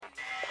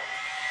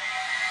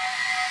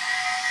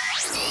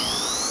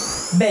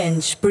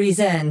Bench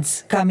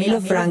presents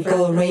Camilo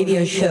Franco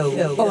Radio Show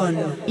on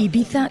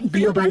Ibiza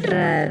Global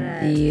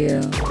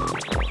Radio.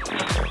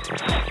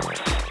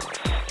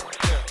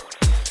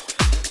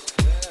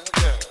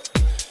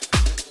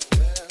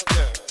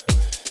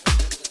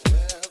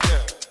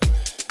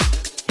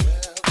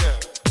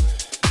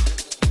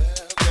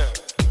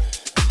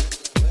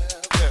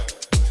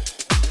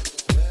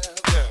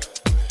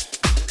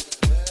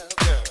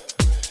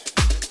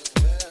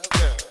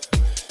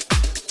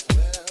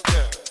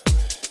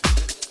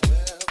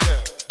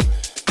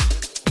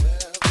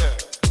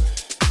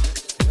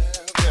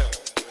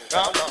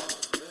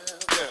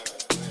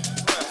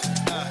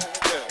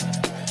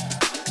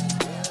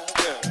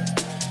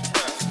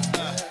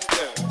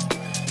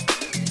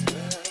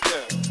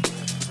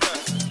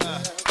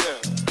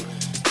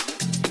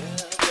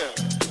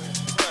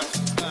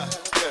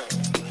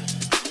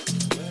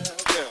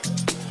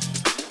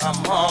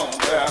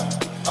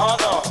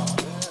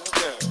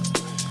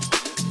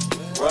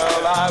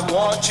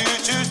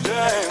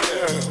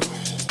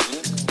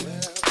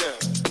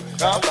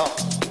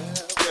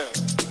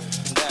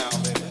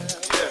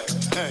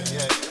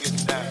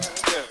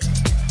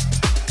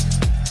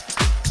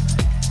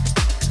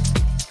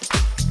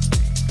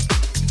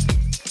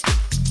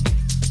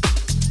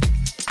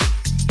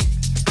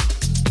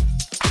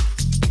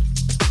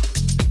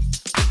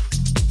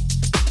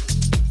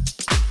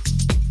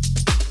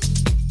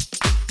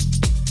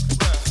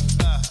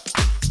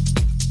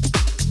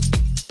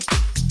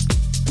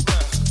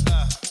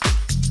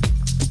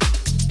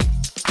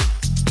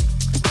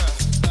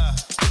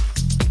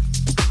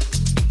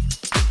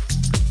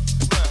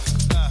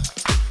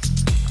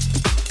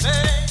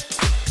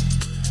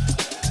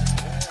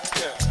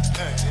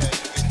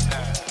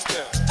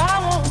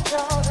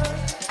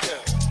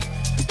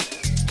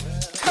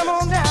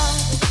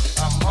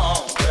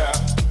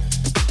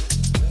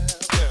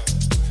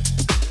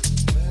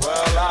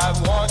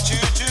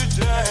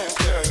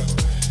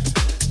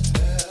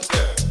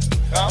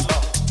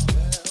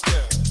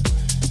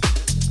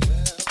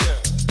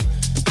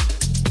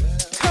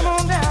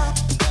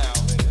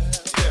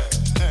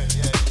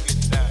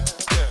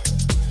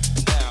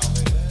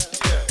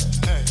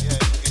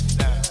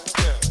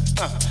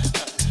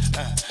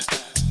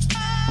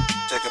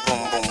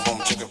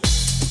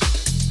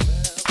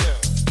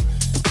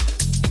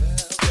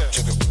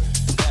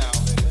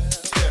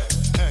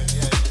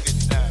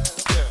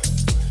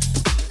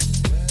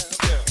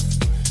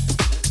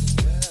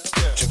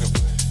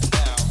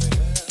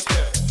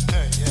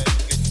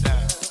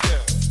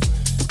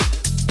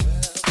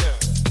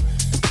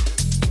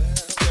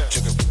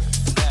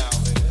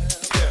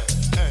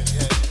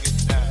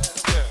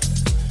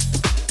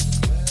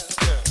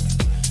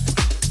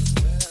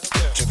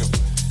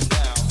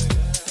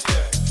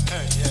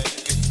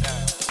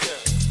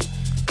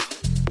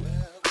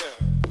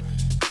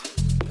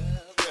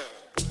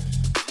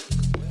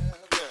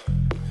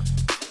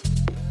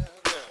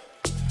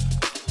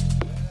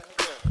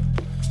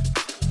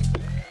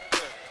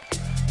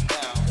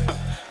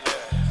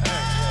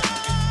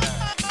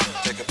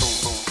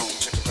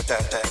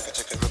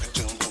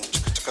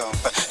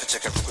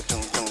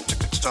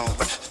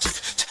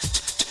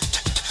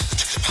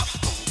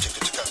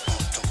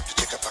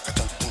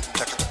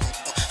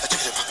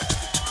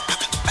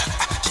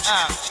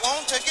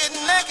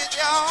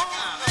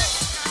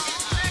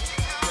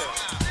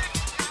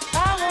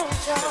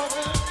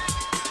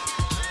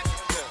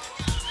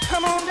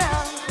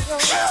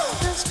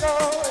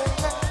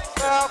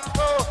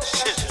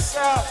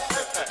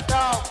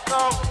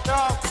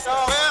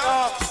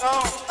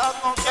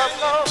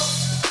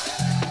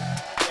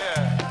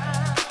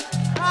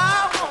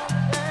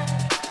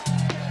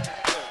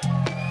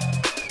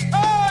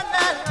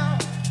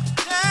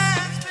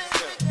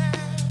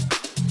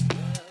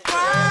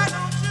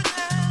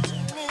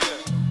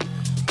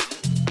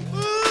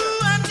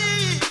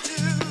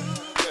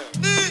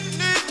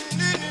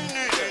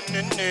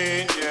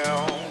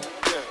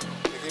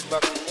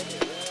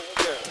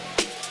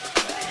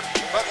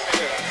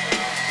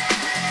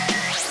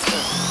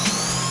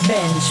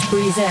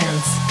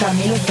 Presents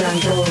Camilo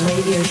Franco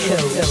Radio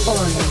Show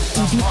on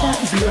Ibiza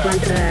Global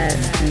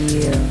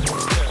Radio.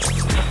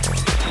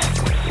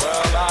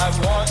 Well, I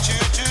want you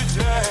to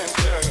dance,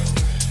 girl.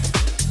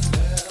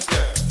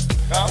 Yeah,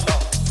 come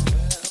on.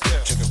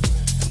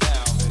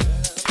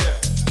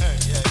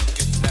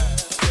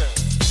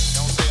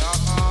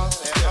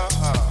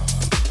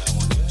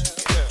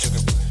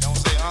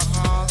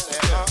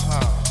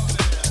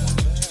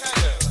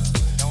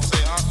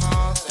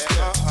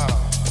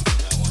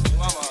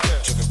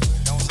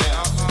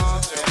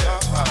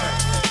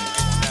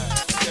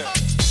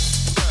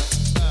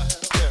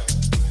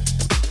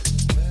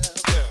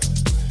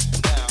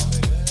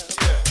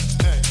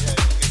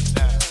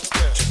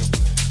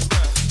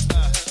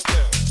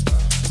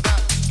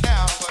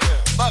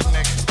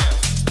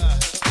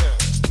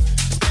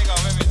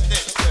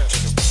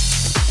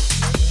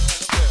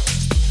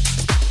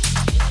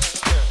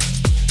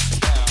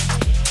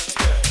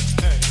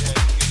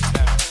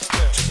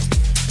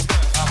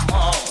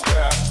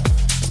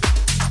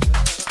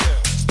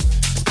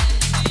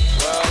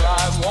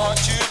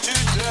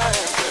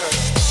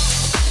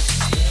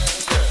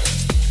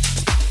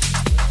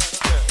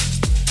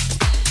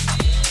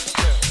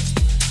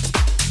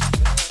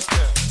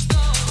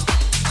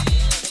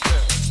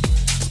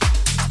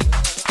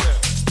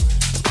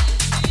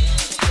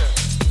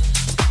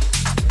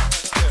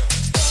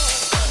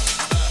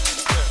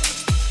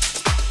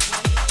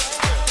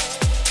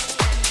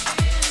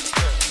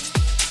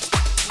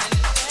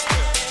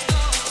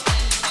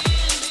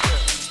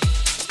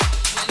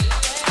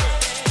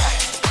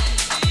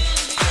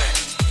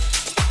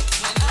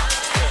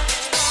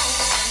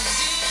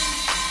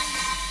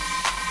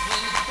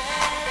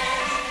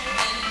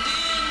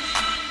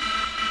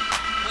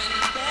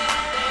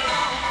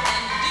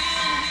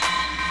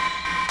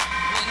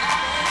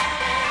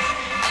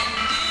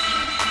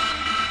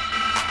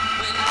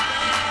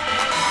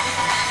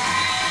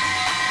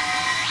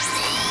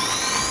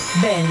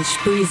 Bench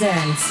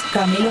presents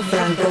Camilo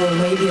Franco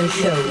Radio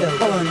Show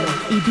on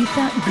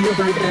Ibiza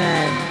Global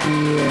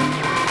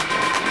Radio.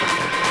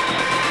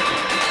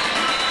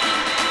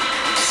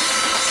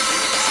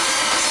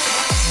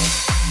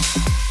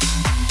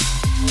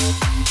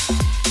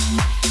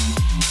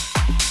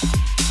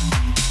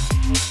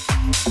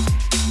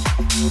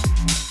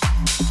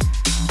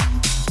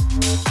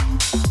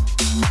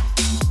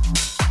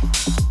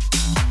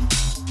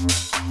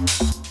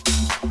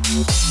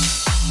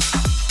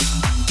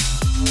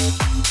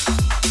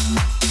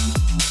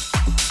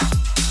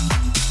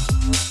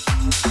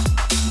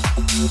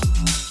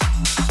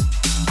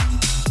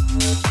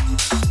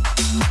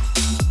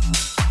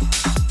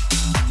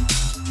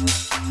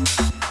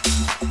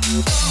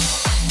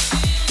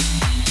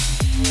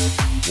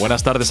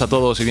 Buenas tardes a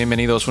todos y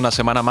bienvenidos una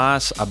semana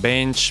más a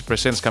Bench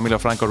Presents Camilo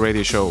Franco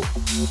Radio Show.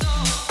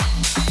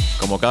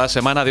 Como cada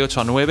semana de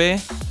 8 a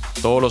 9,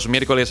 todos los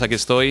miércoles aquí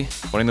estoy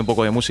poniendo un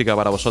poco de música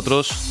para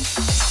vosotros,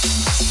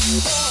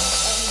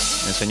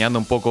 enseñando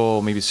un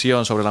poco mi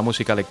visión sobre la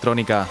música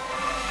electrónica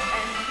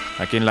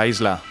aquí en la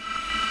isla.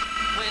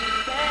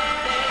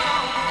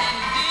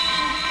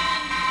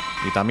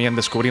 Y también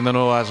descubriendo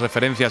nuevas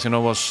referencias y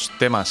nuevos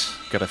temas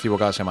que recibo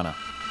cada semana.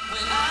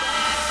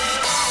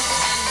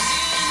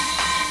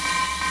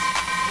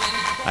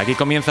 Aquí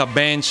comienza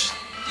Bench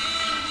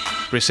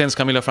Presents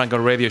Camilo Franco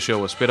Radio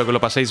Show. Espero que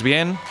lo paséis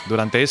bien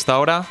durante esta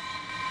hora.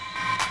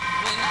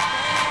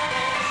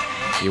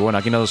 Y bueno,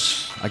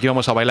 aquí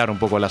vamos a bailar un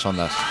poco en las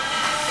ondas.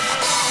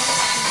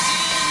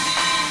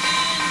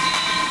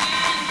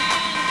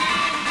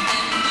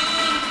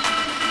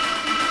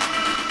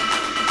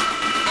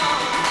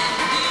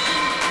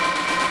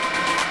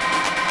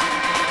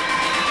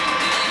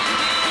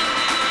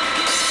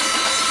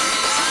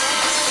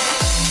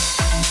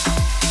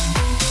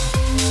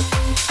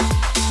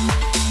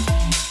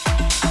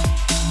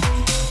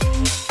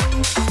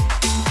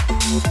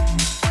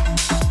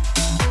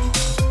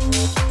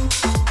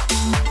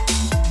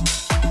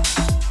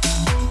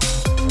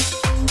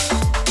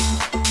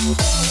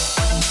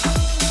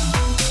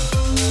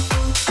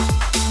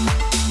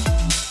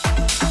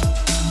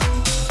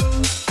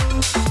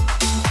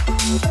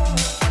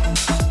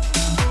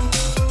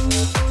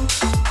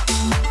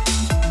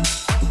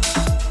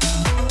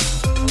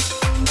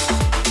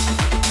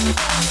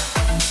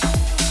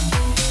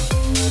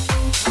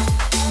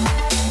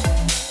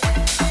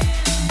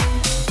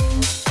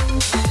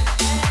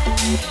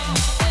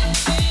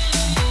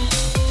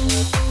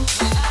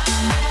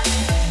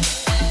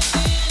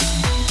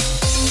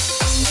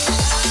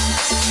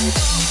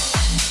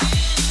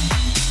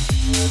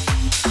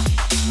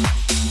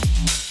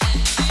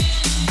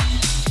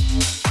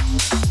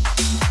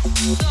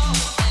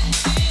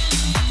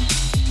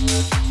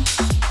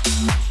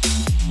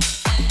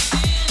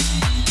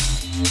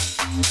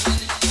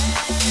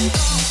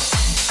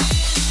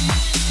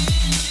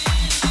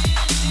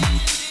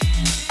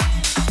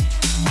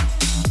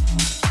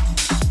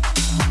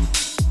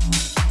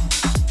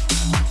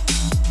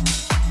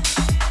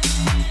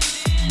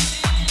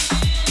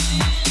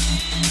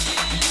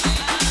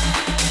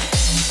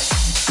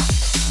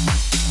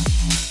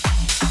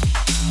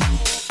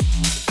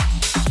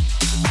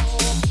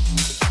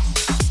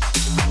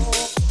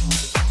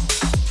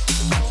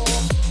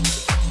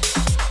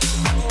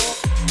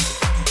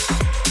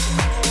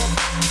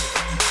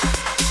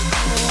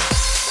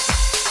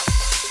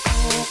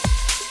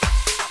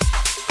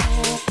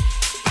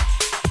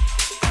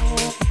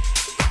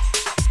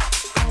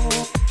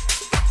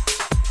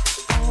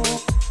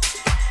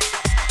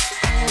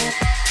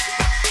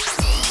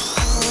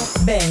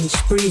 Bench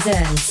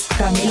presents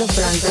Camilo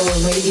Franco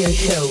Radio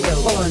Show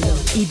on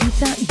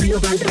Ibiza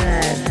Global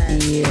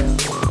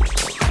Radio.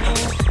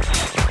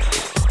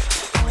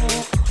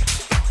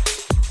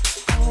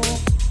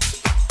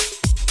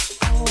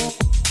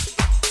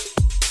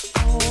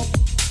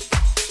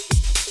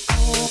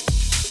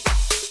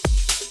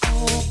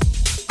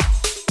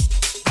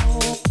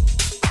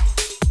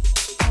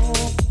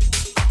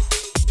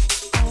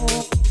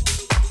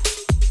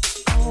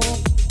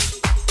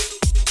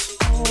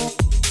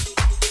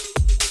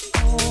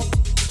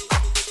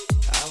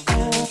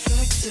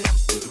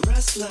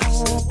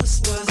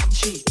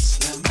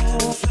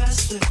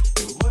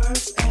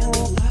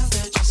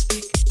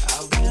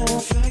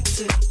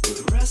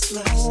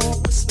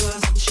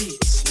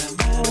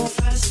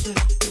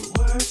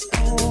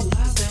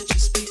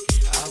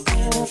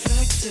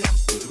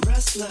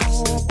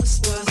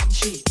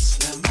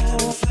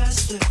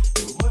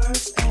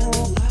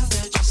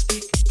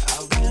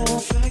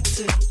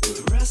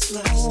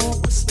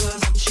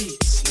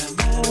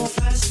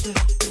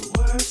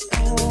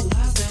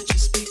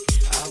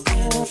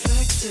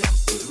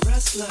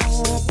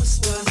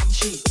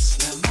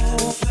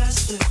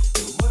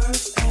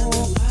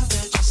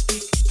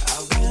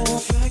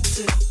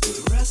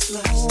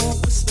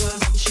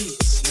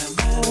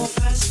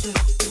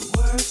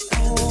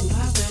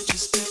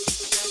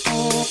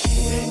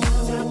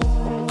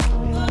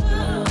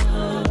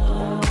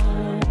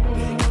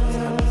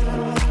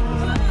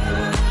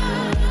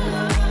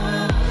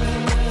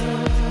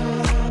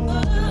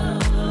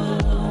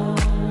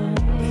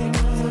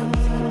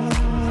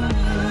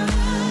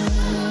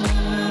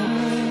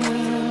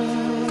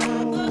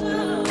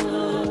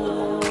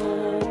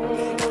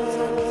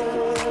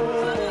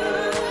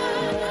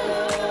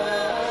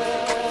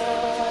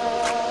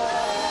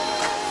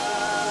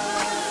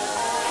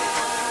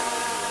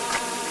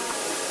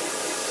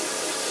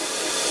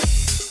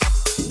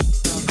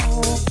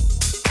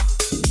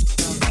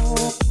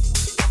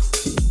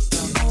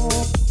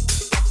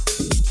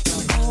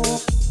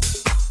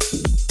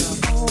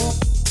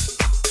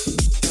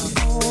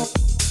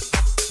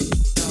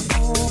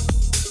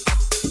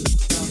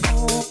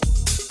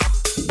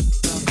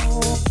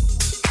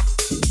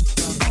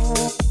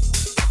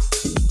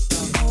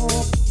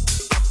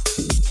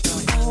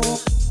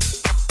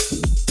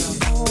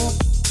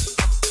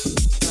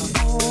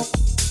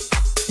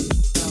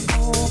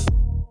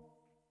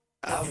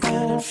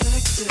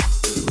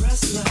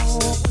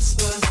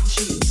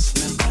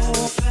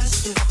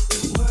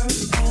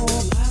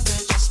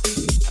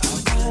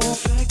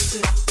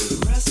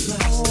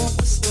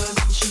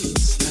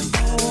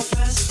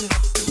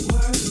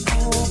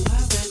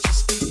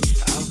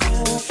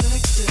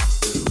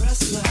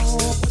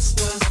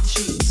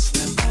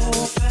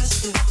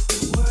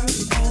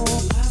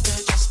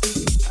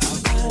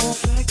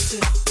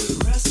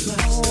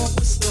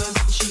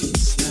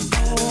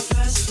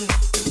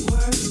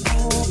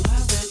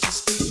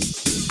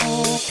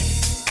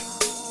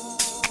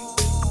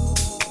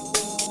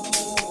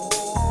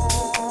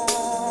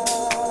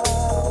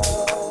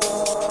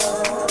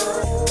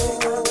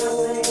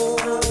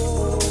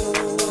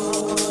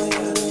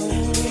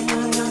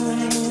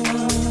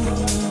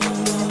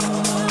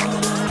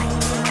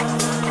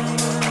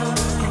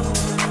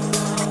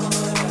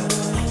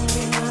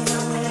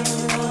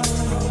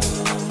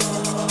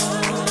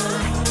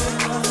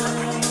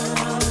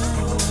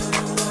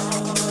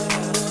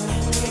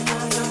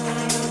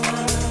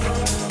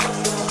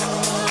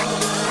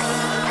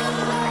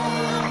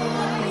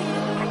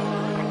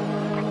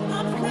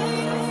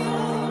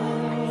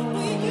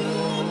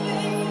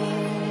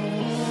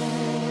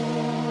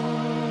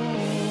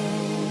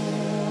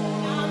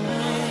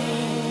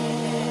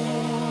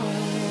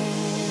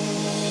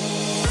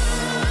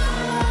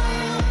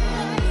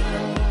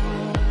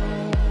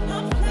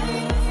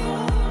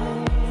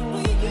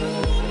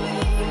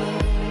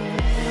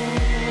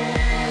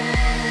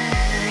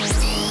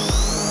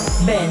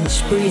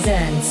 Bench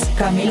presents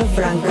Camilo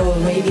Franco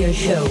Radio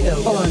Show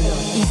on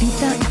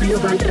Ibiza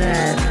Global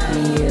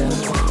Radio.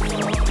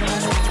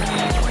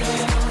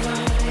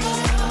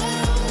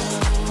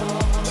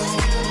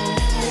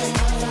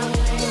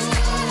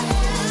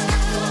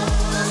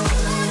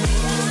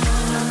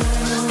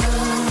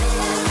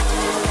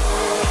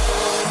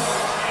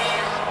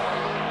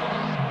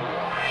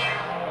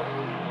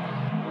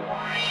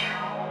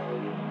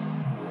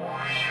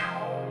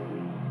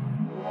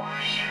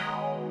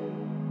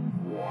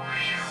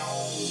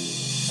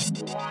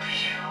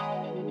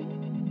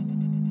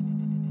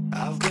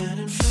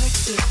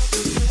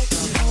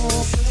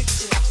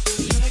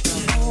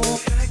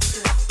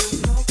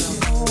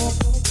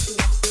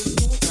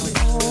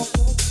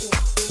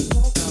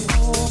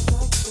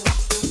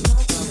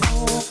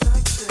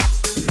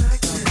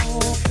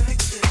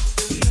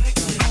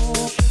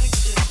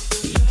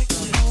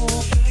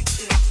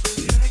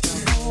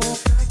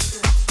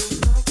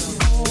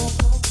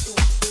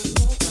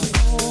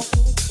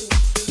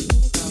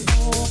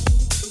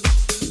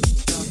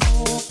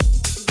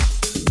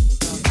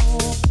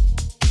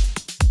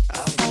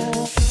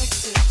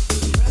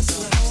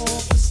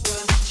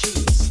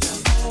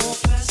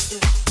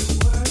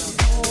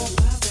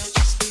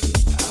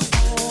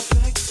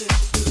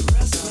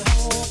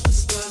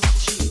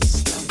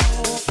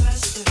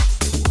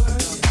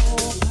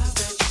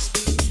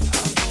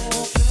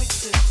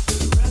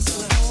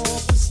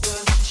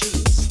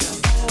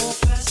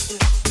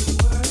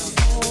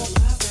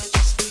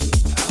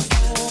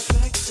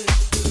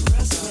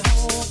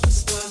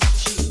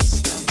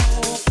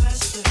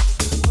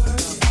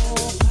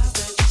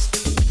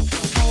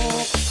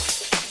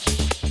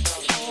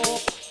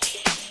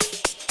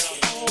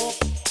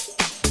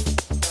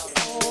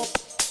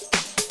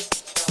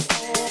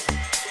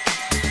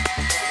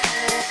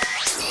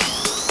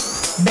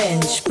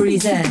 Bench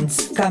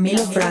presents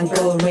Camilo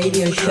Franco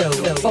Radio Show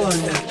on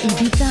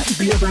Ibiza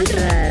Global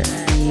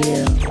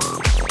Radio.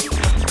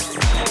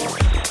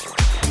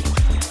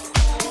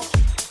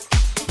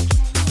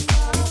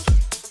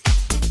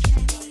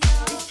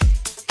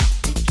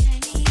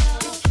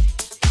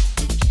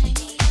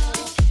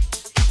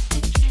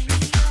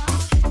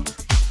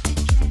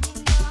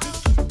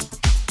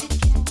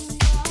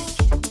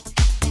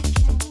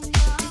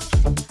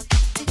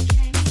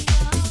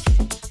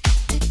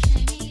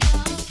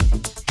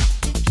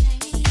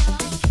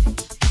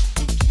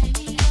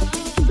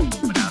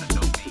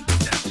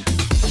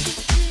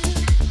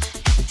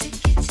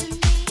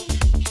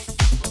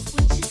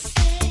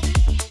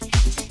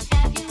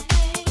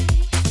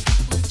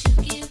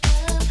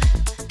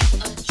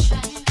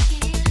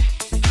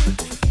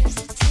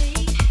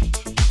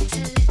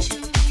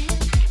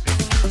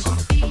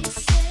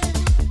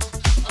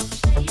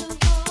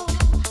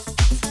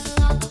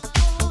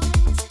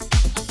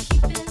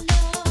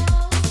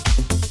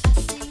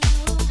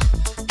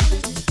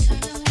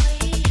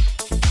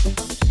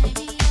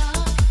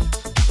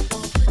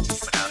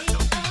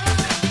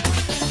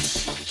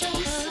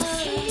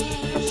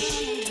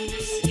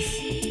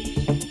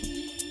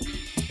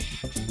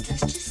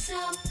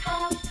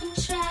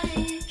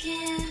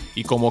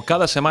 Y como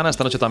cada semana,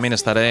 esta noche también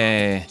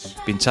estaré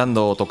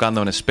pinchando o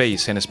tocando en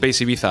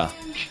Space Ibiza,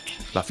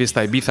 la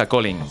fiesta Ibiza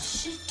Calling.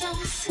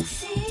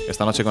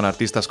 Esta noche con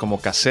artistas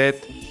como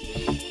Cassette,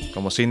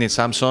 como Sidney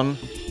Samson,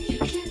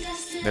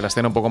 de la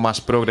escena un poco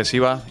más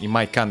progresiva, y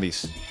Mike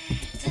Candice.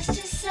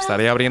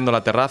 Estaré abriendo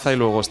la terraza y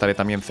luego estaré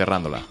también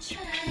cerrándola.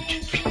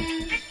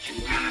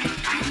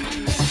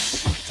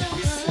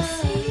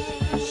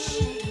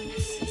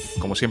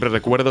 Como siempre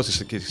recuerdo,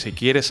 si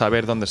quieres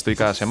saber dónde estoy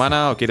cada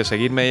semana o quieres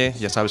seguirme,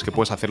 ya sabes que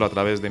puedes hacerlo a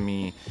través de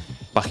mi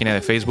página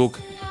de Facebook,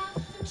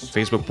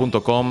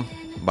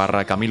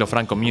 facebook.com/Camilo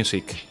Franco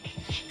Music.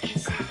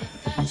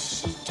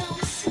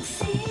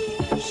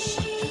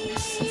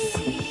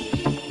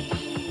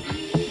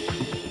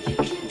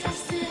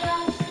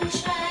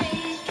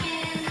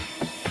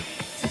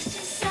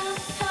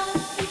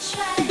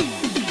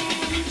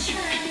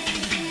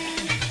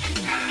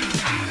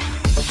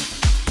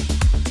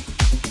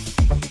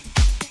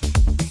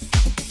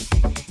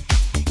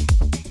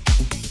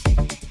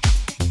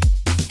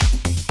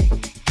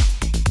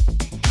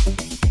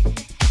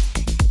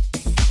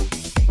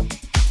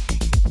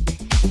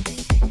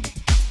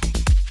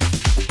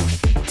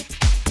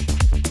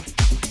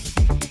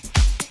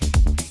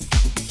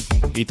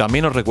 Y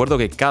también os recuerdo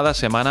que cada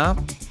semana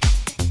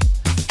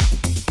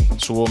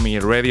subo mi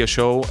radio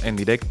show en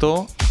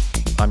directo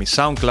a mi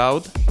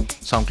SoundCloud,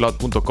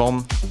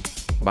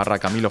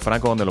 soundcloud.com/Camilo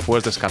Franco, donde lo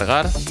puedes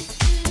descargar.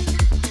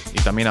 Y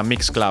también a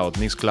Mixcloud,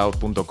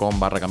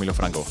 mixcloud.com/Camilo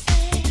Franco.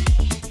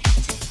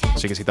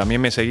 Así que si también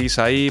me seguís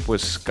ahí,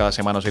 pues cada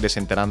semana os iréis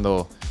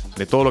enterando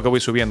de todo lo que voy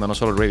subiendo, no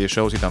solo radio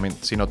shows,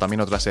 sino también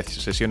otras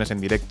sesiones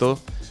en directo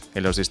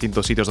en los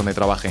distintos sitios donde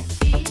trabaje.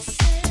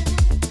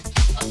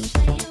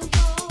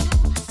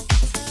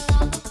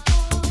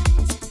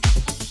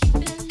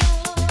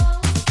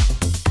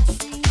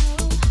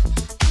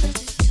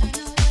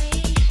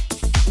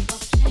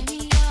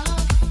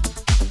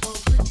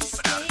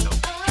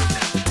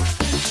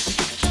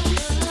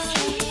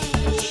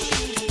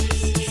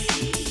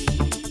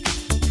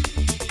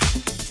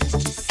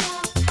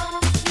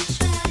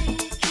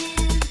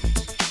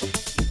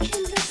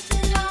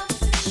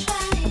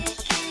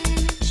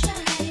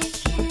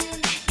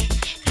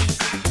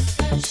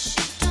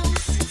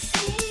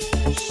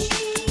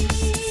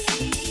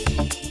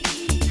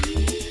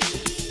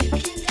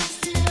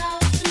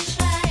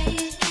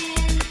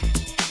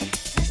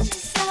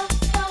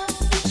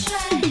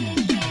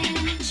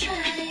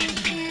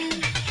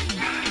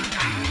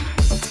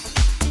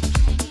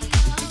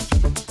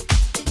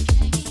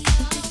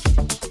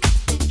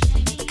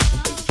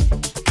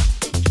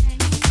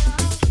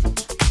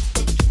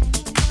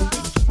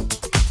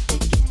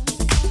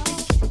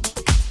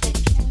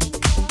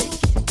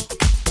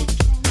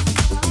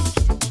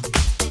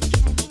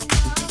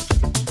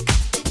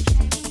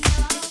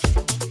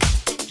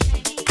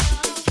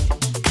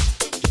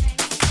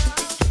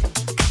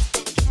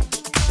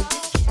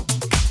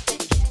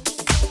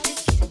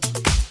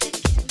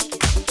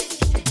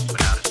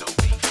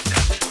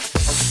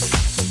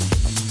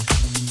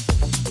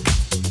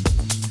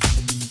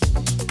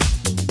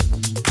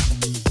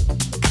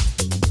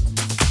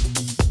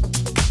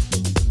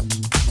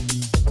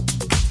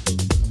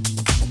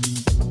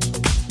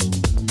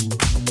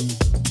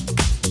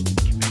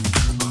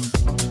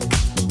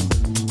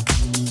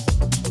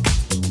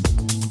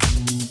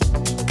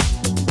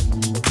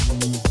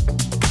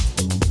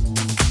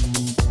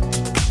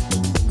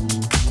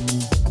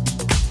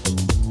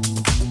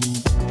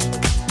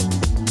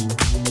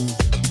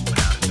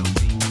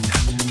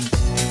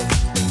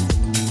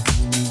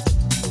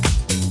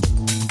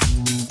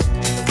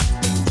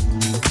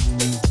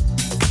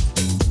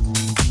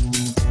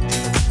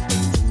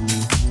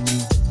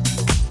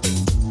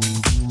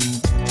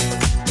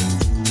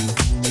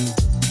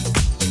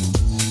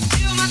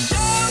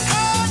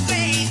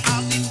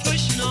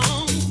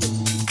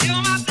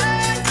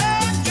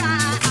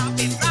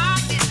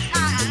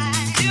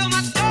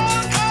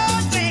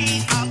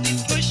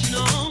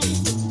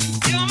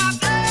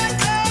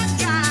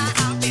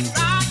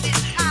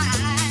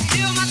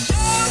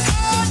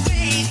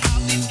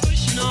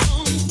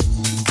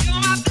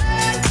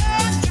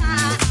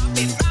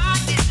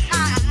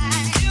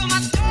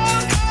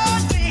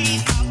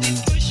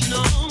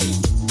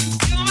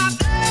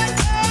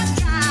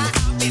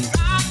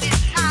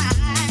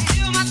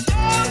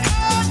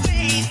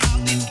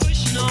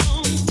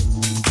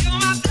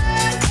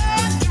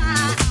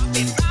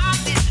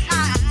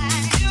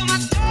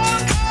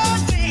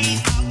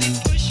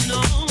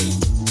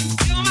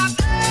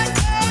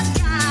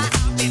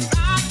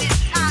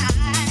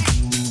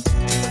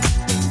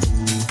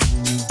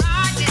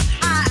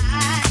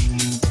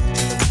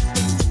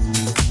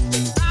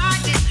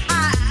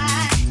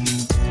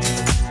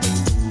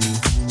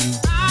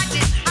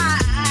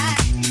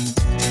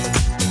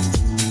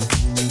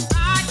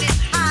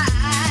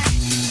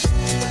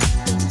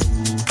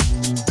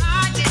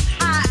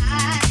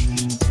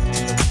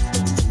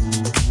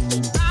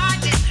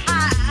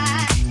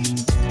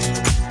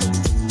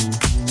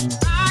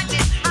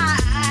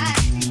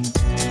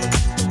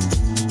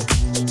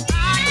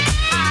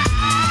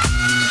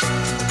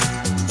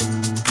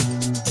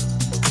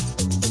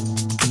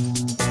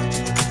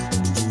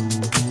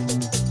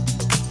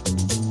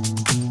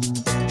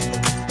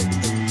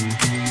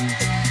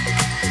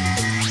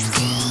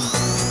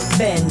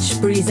 Bench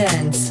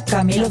presents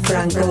Camilo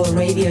Franco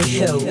Radio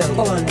Show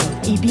on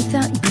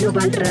Ibiza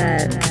Global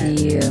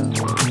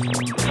Radio.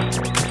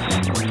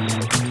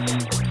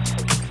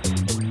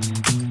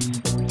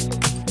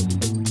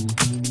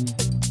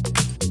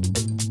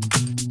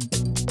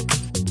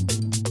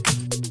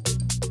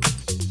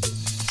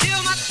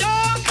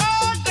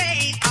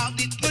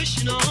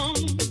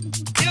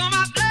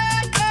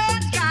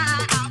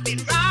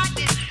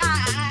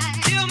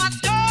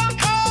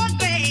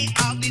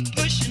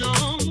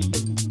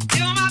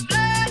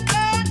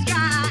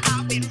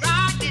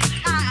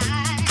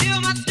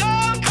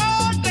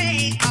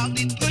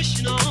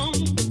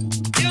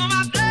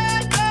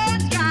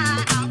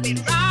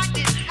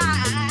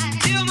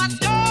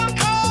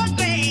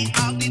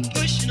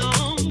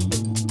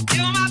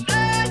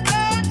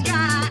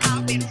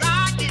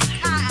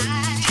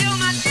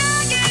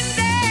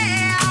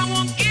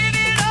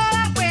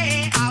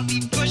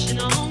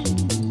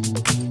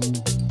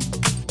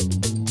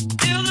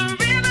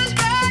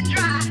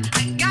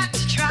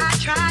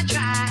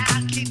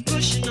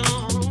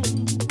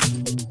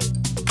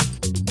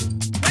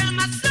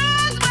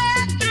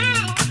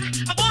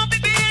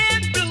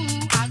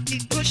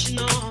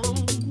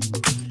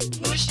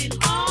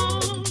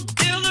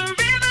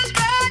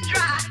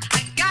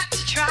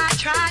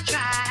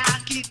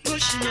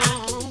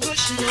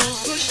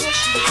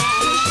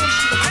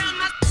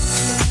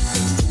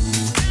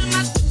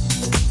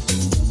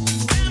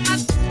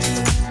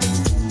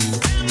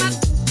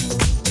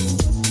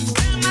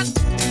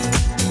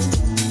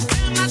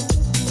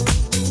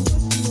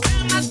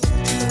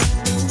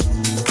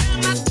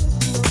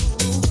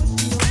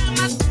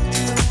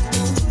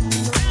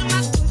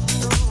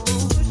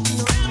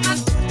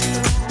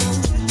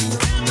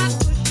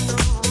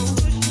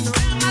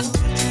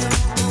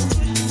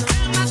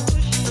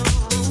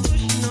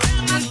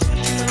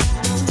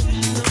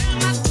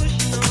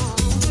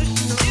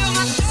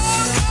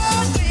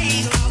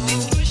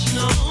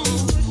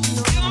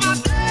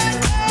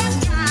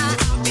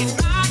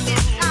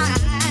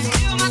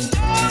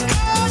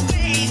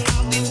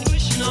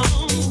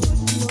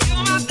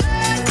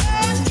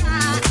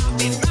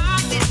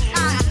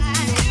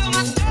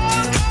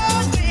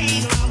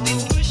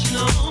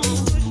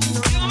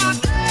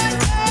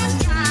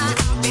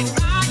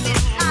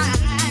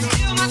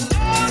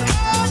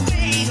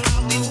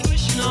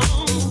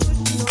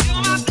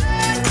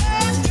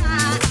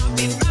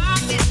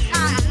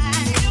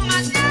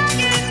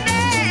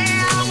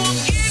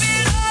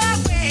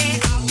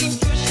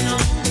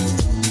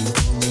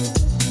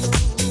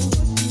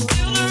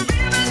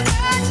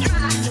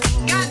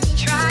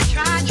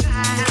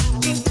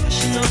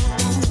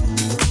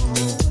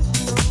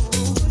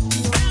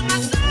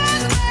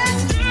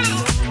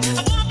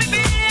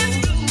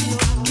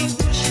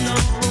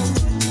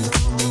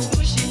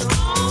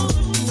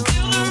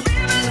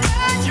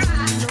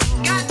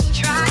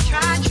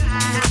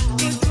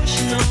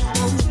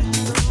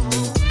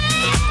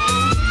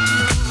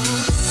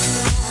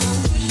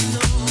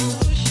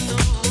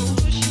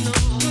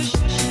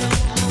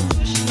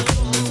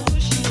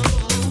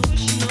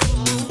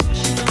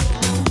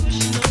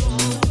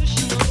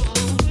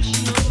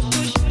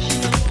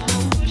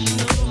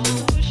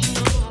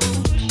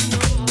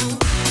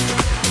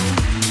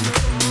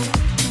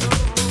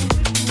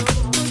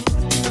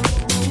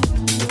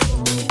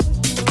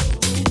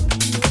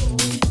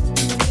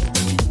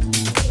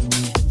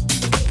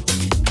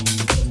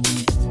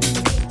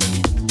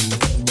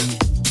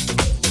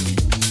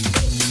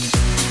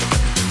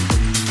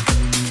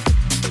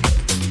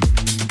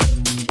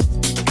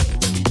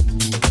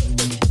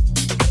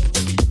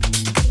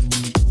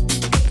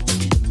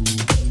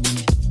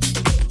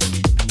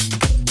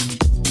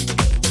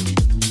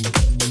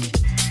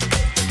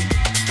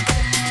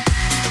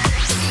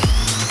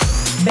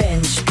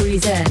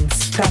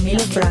 presents Camilo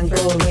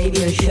Franco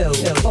Radio Show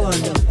on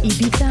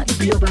Ibiza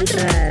Global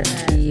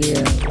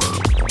Radio.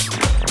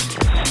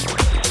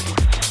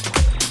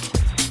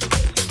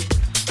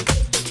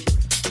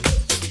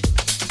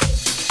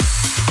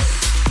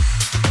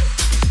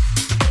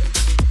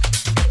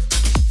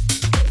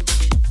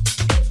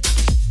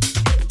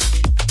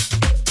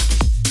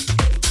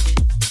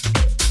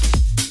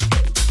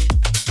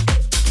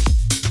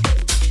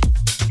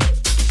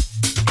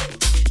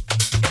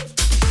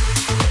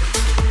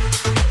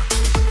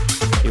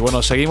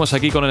 Bueno, seguimos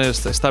aquí con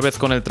esta vez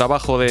con el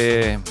trabajo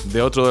de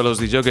otro de los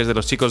DJs, de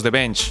los chicos de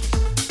Bench.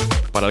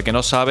 Para el que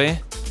no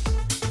sabe,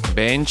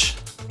 Bench,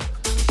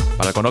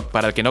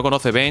 para el que no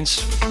conoce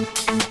Bench,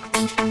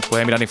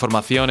 puede mirar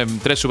información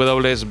en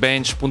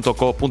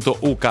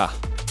www.bench.co.uk.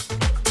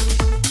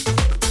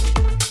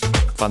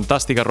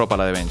 Fantástica ropa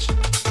la de Bench.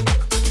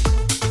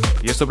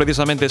 Y esto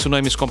precisamente es uno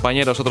de mis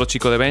compañeros, otro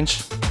chico de Bench.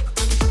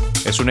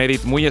 Es un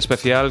edit muy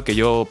especial que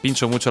yo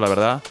pincho mucho, la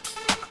verdad.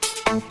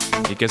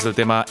 Y que es del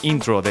tema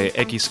Intro de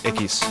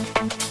XX.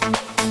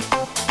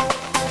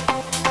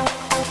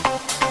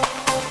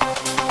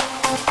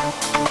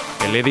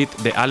 El edit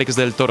de Alex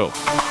del Toro.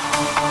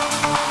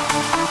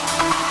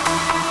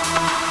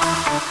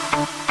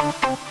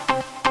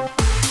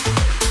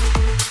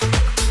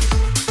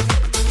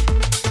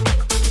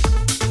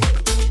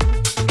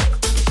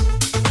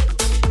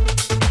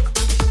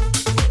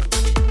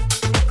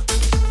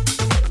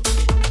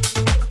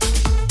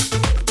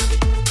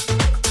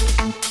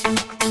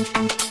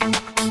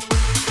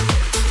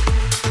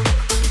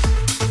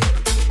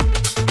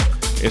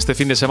 Este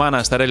fin de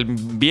semana estaré el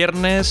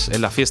viernes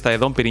en la fiesta de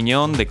Don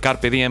Periñón de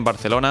Carpe Diem en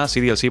Barcelona,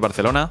 CDLC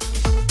Barcelona.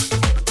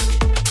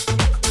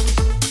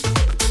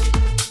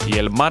 Y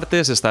el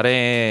martes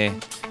estaré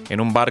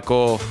en un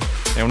barco,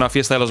 en una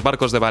fiesta de los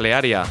barcos de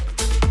Balearia.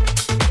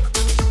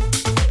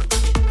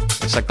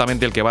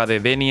 Exactamente el que va de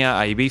Denia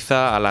a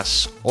Ibiza a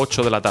las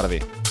 8 de la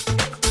tarde.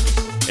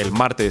 El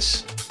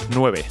martes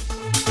 9.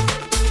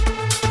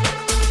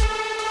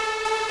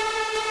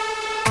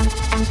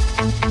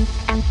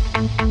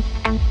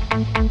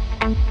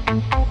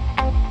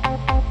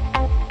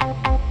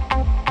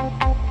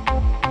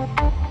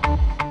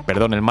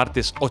 Perdón, el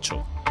martes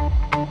 8.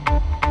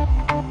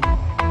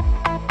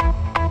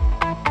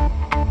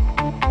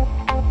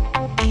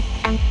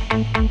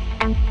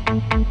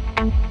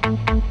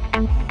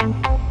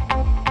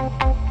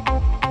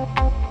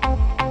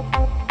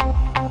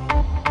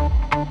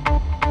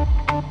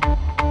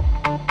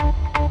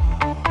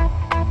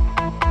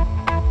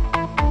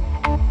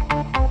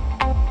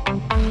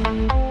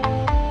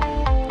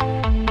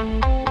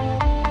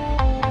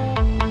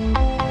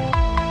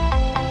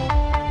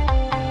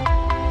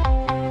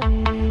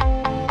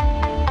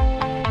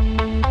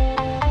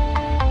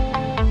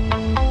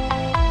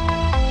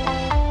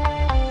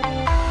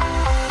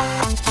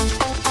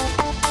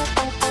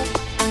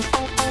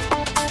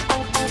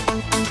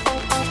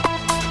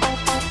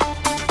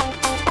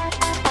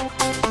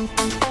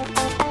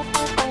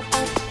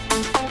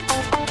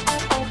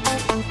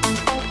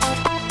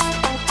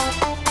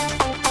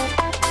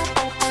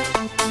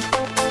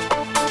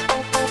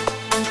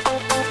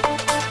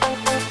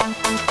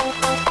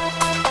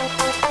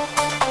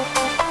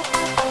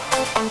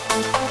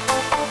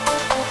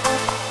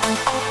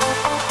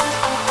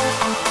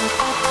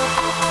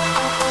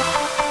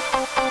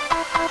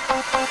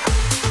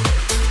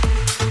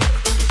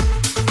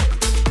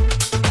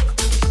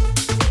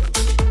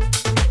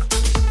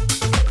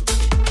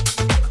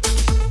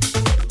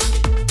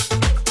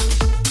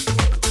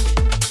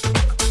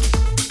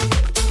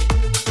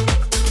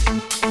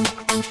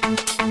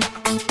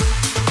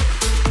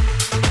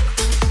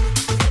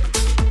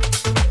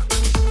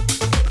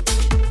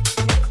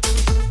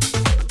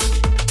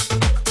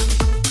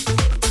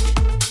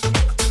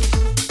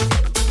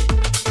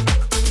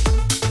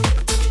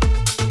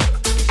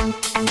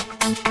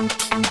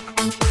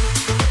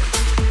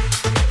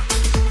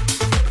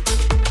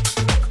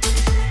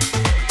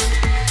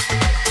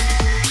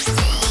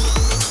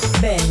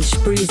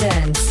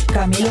 Presents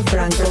Camilo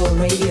Franco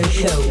Radio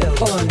Show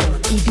on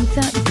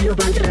Ibiza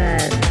Global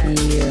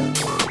Radio.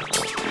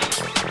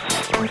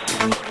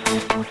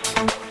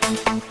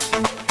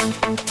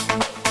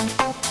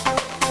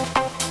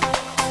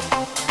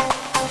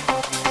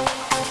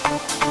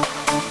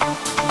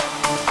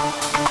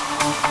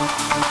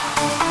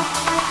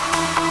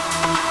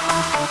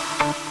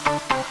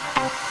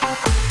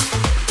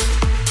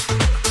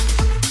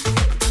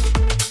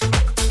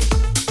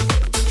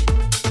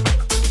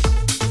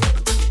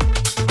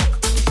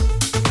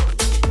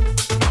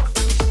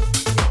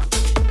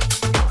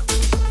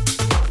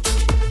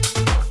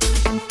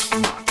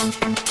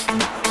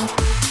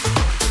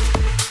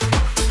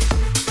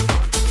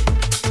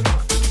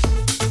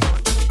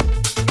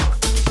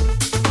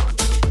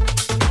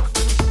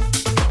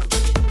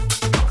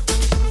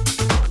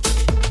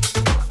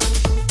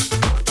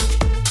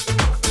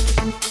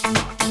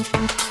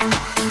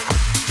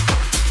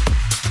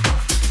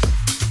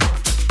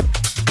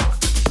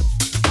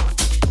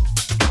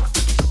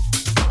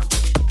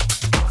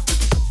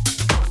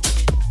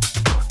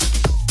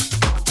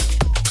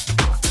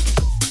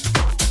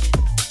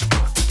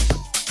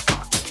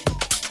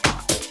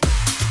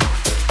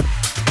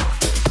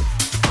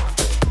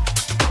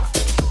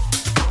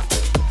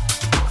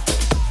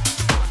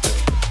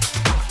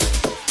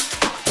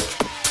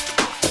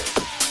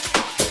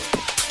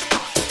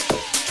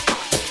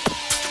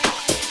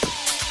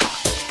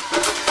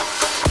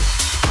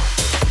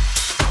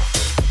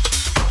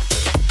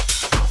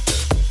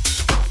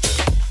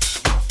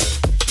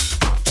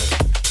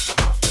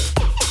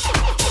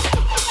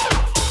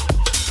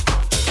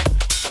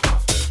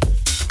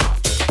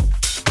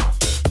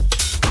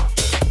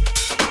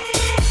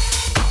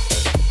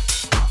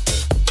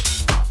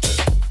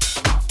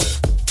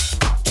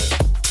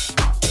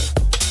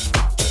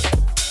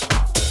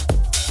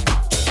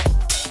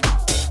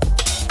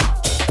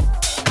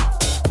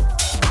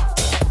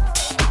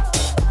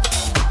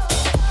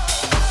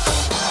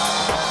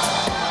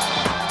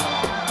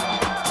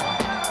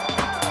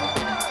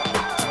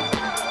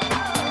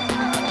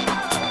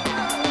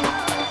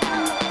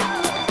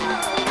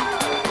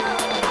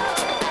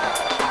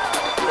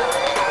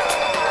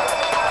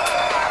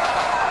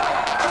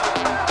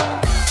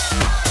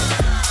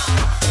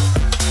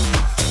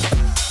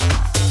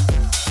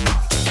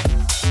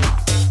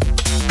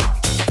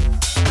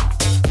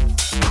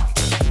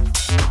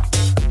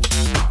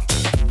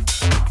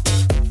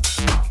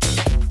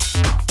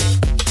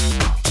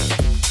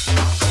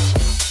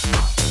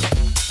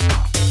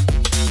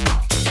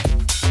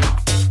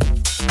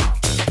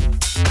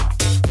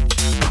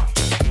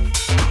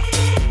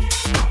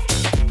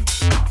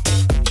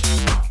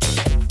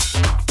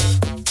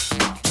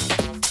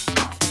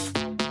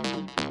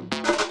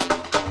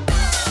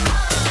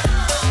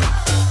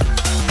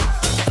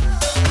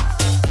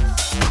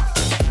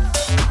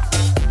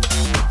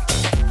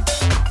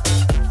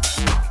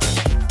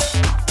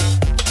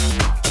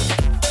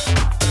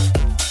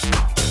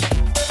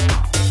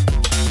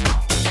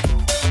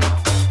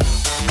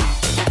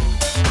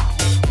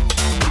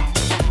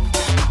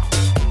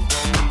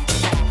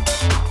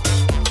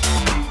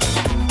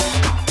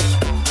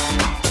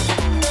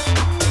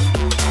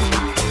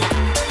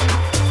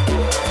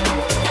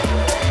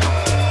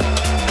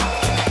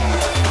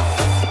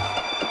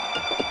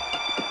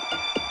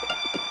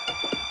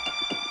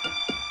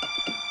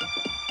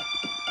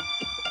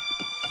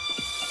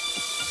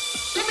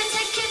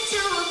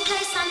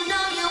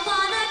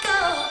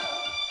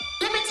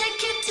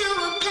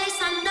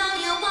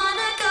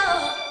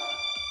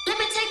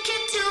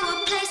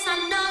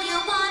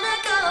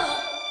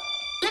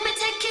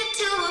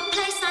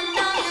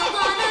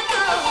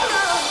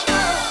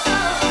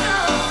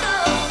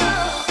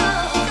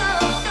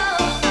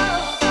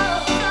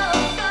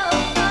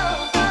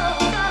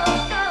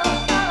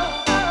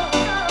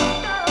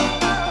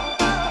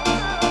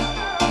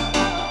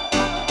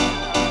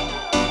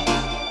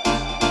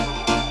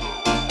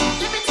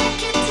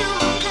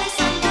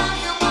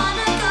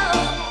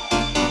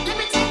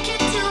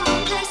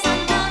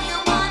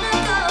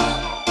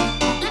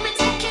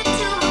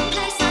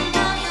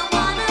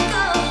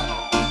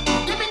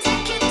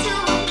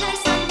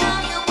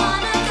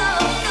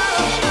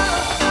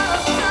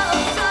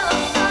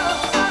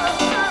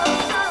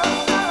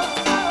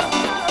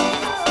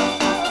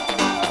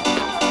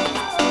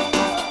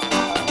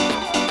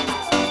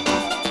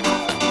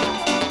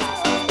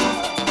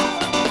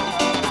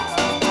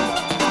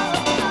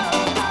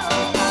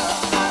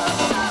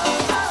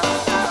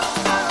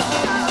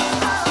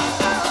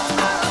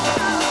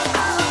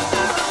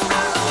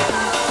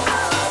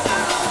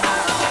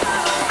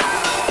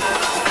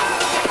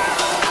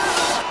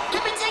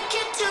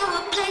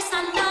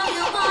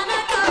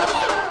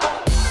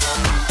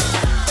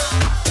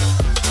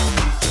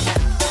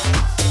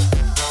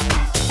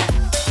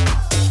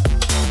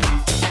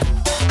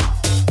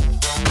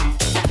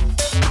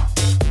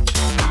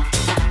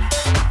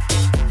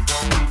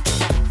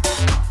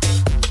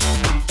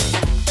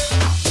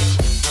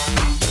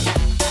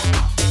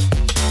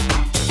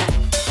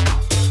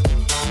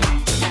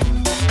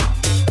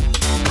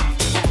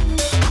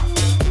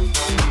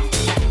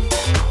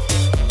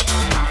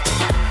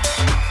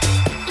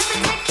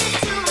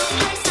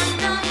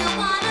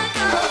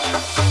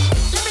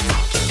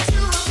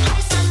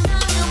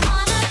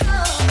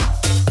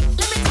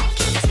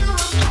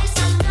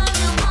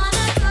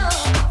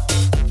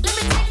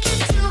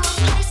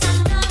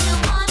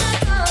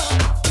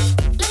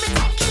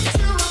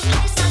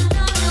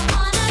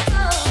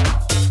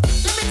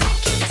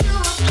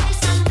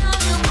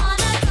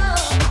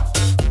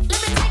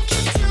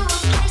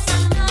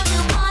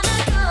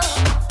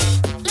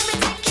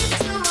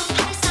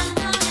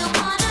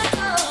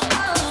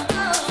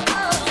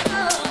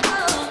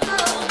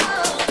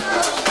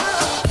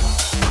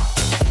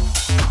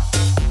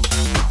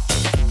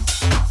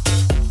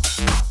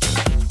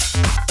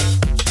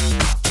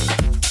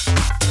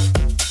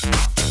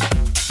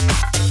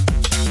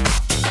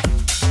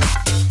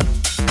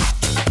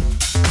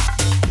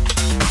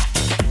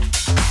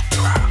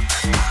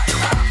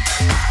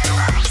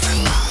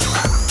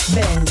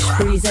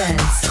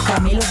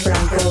 Camilo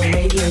Franco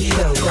Radio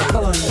Show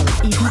con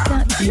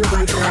Ibiza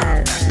Global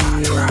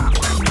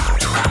Radio.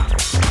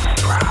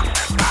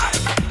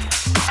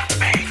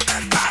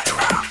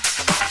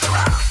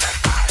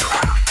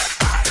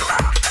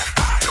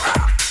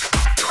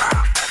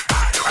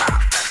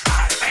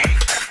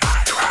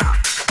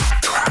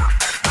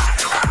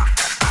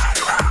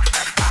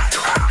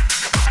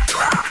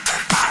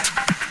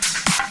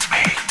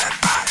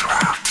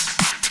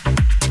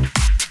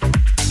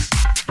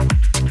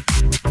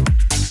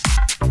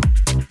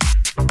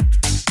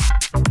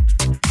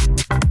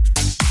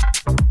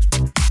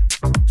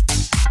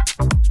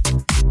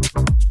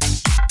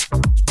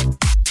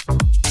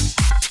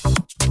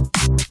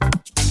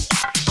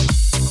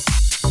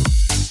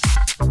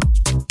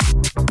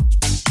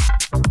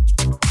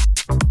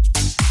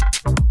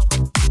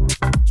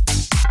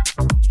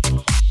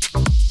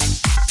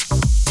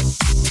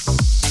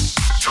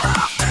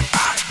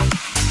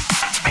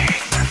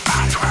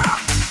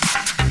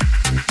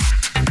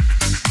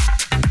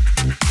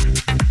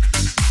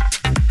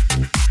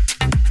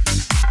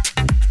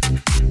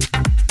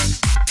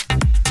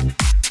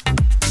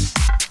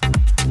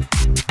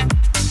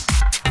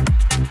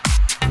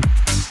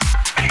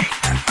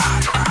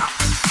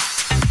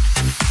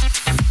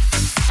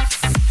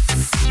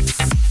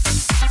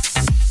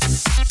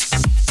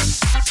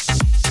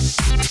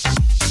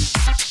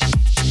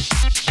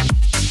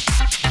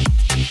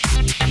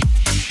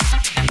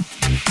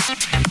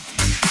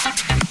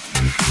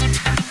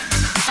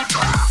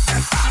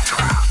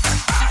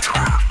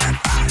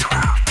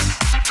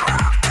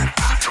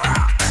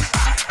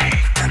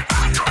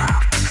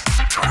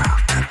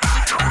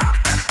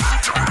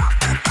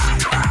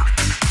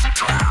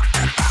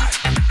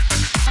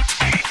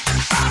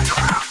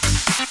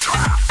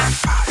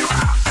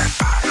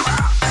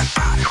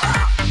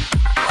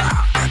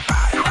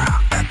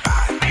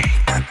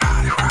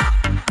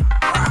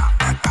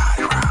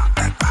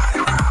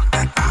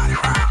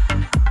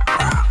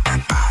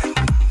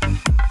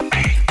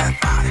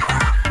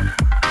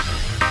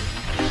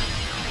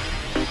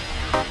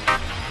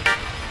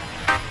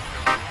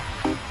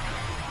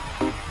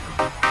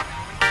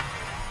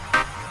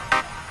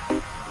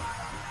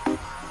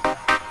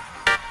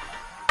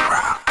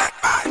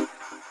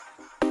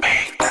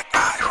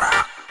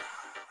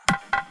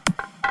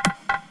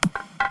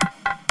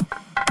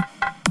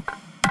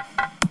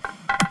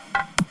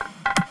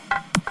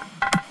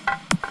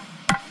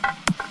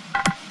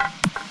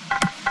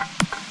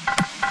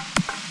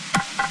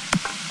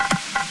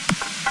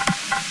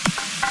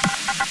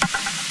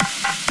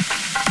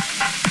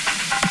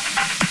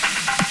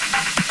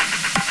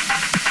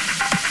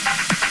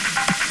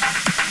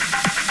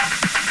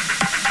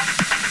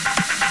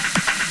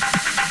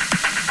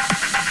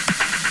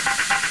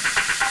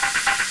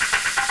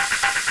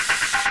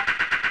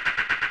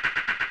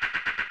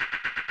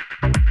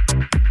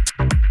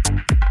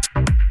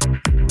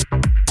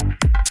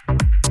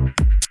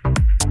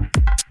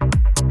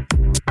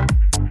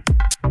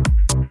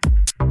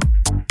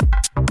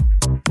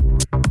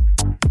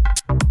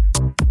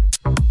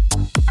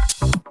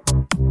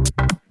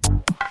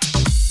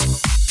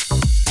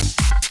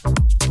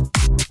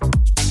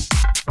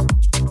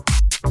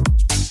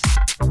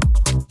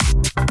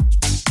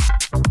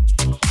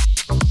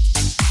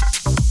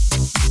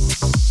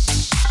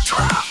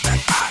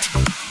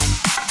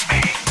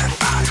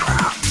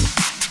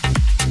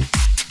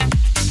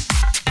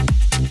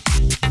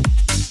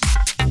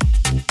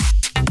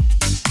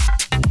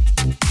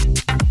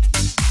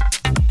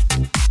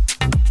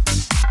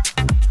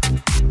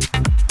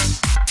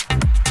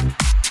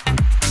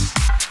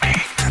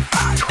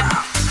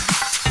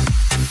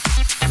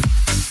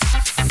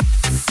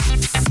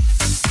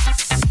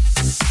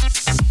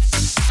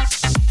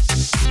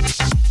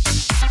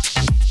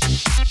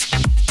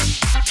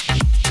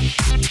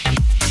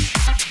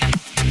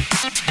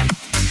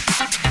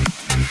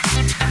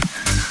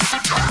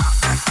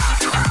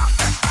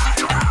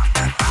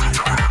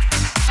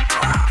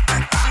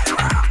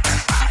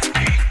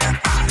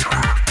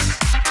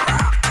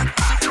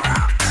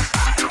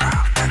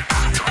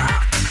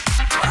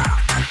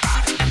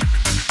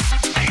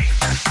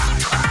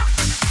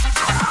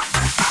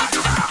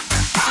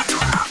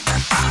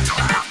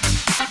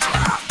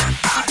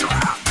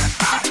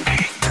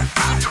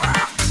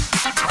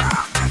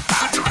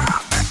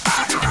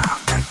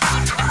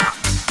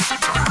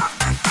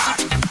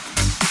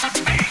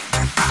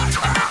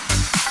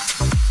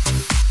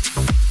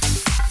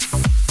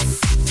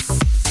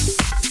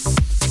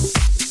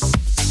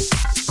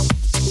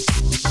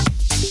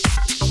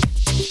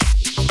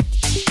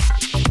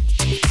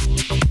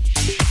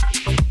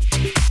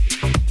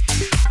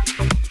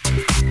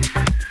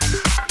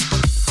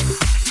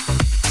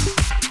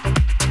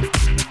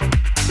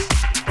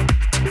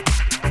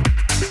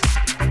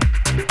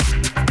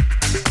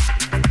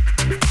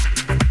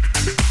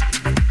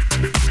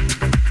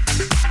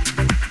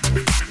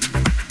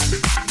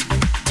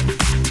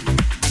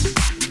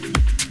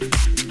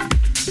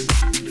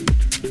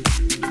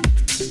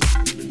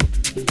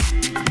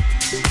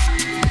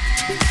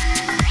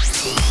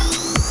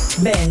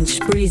 Bench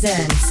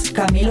presents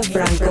Camilo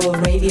Franco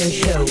Radio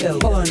Show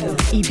on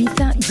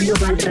Ibiza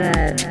Global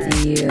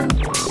Radio.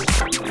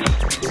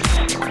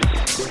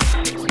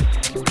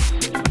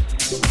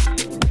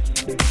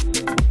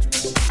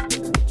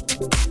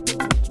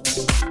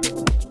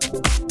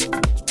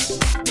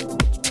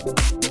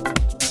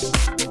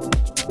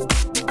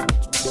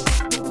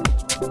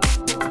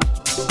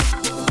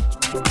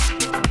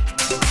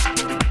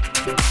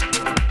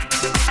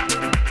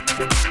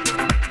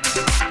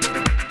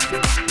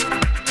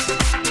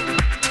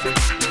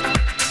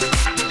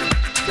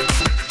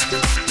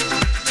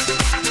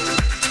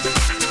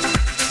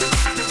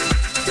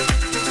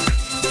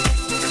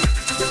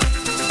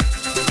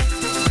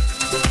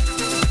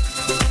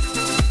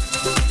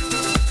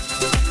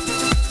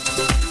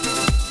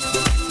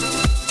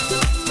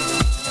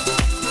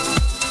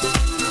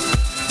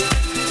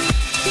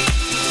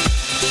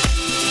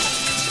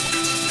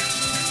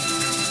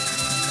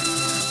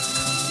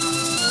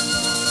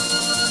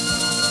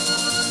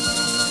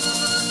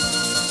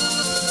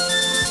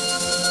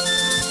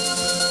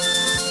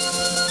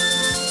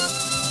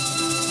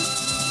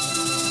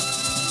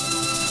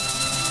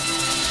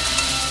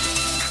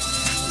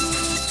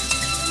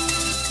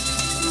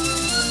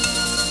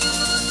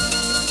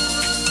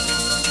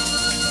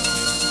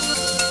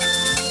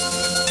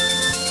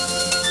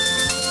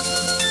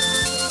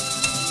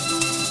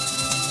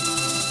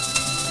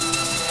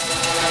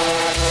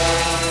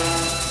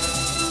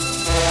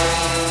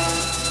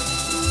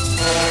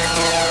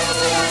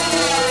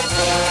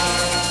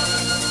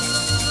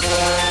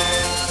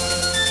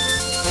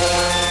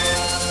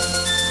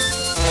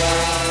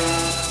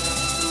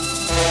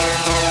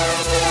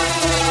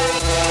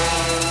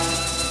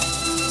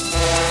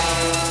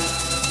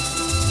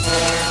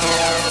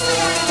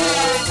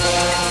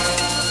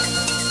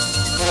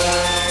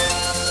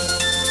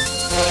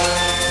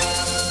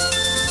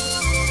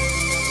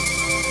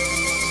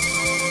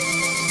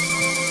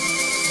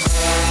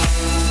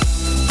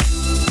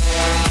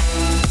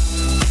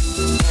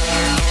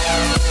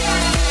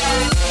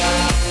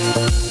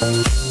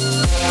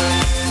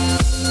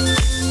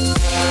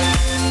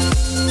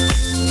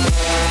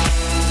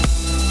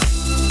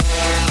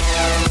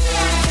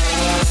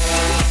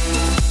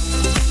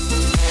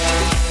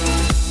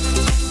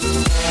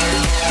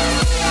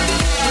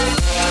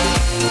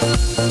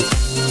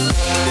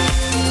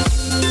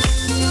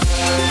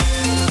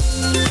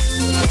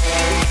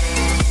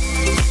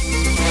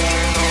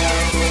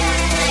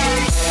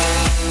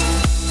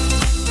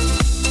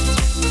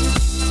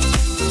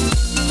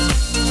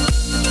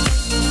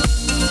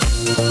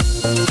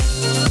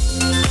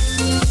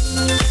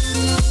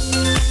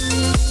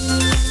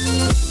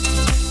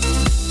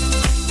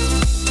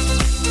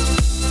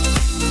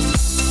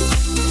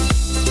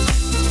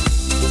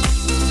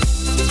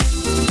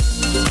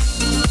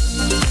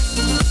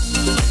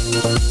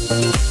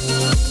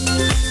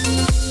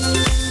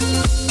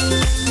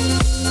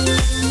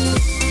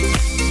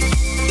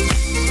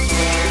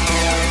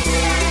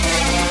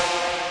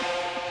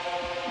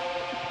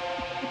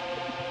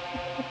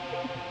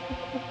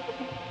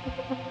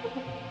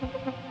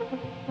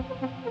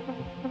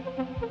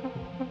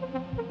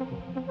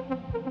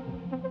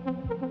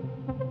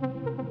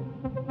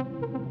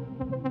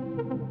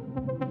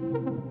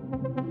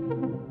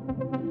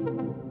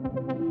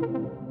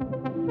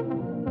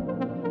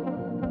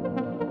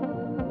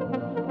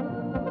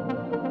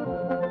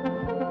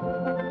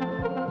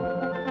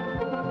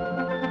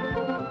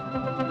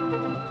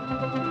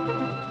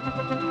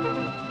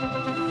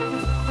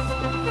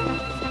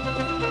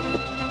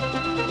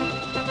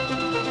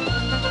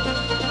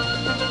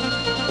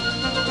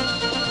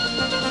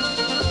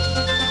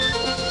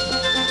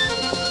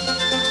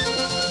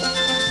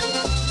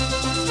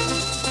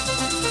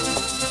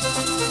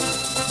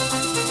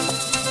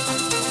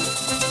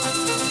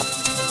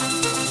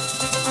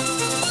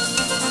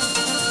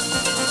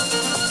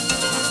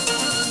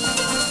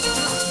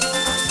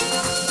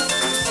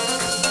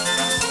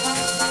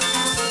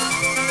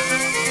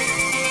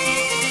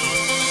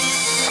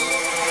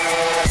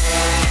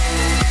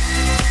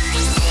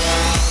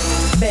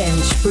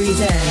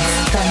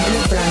 presents Camilo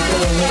Franco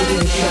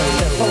Radio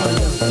Show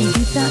on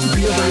Ibiza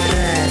Global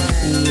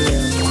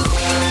Radio.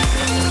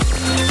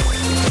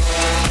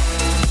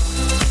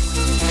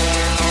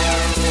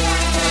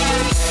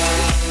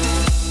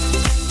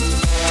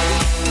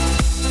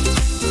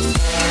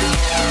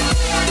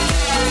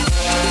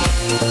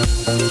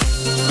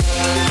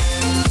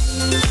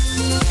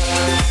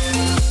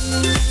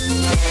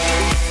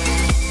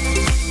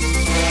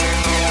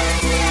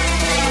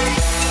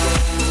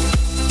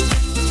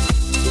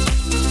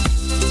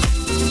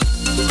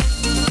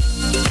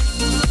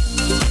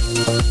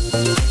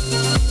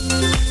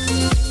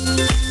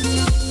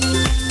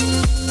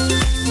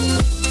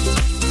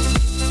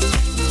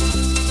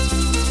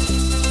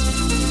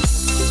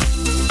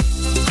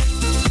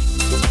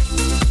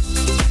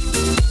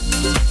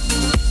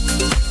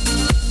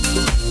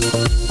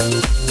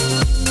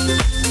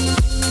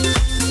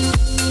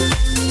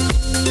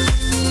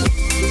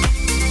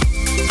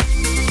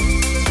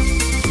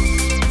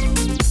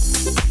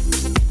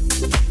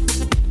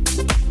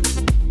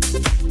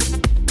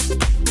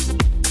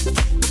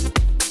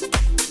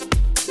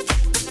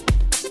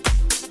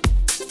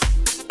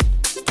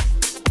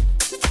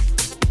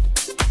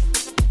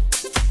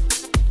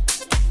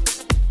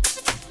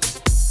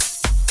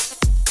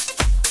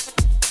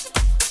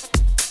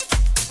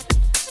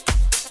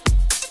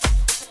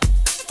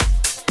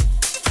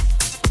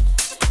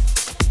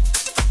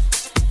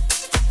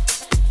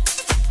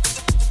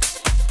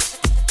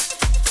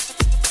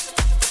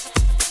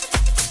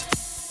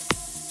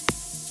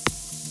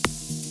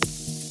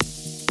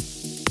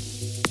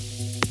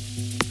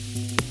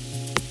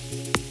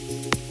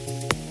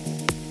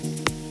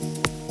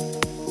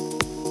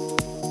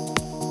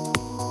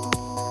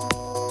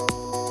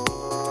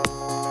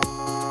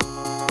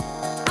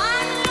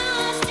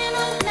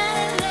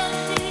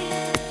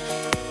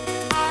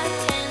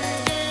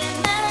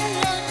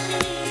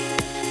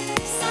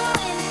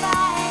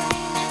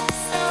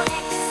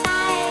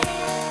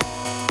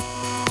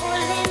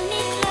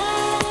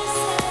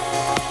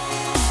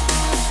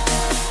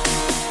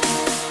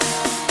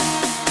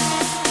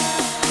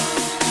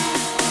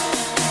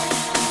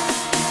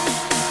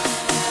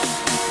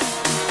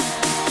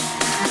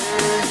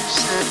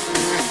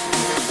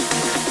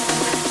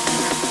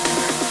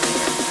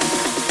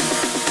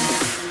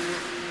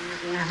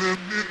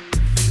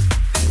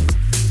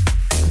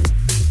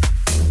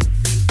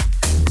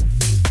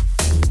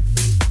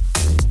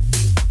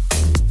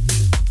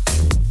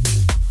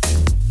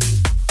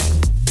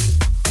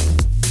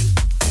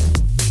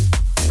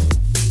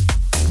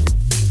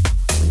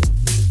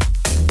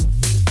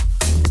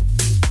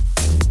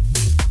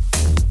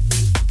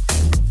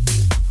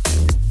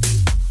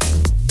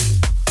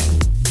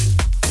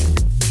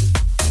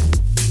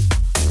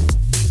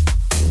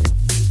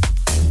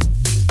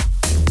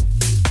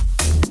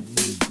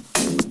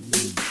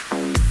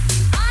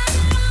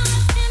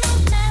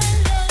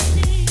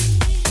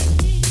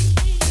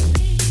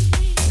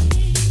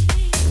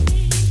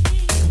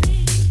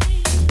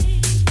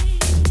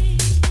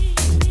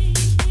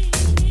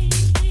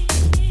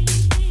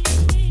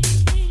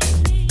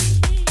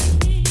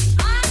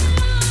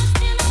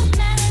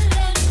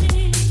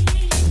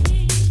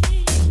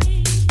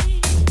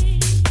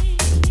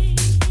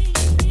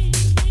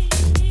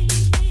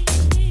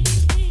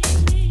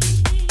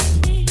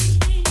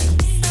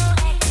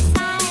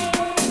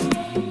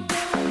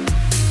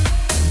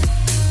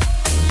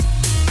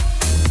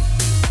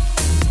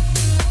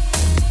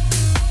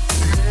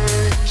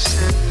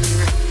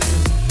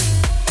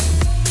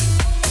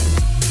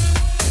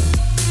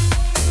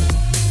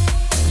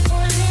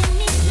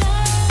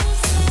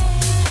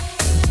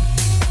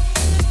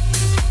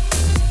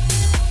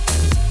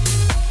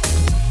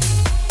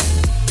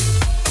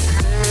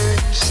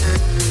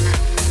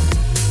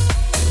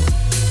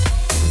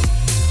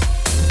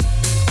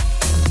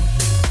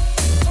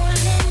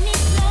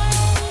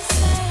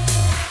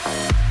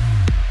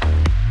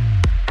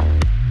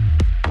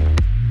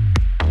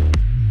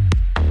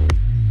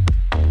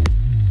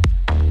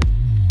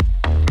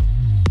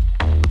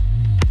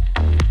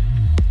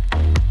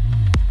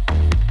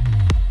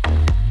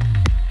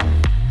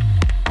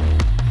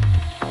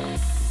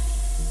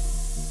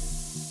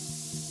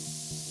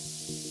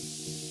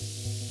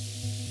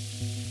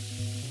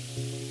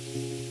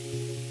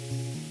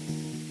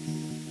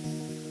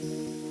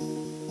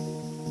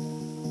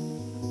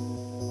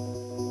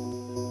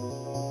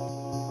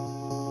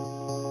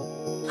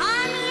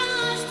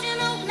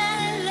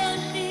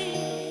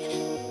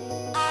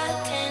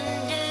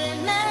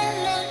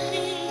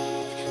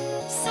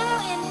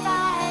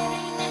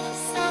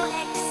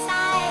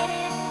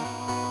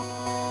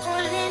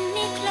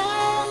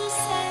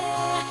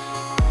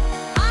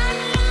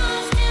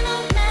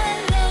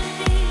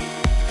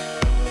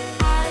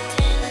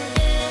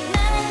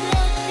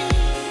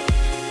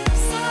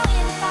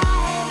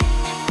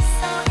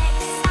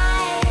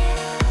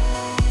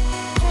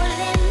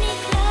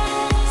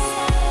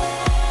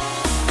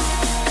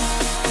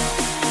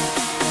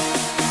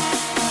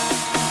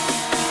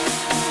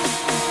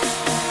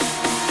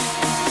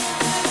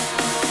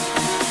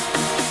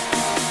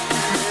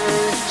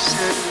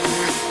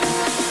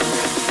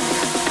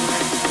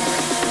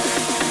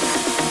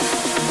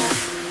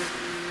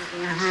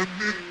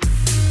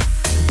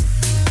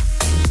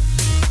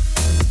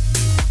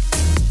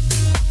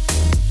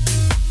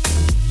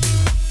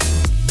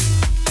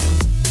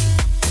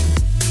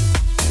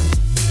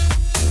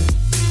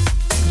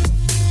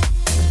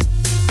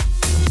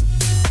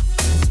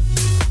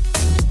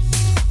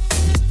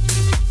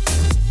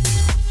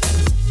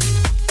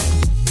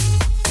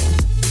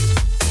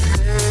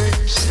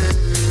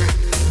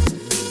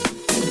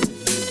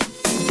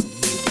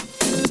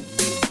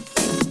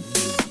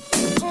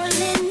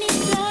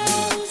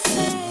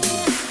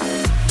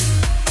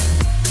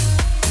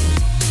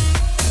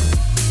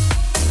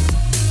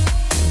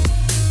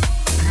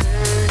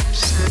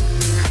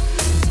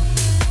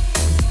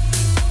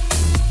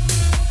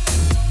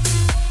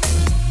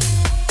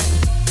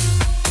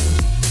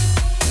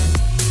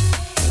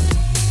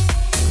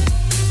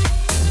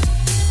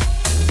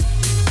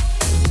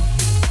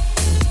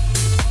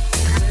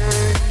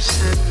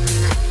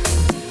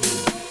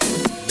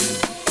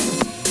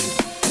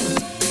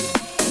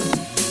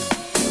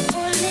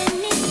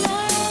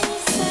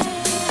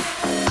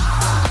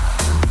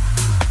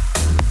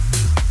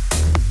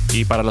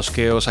 Y para los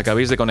que os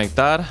acabéis de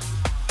conectar,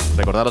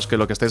 recordaros que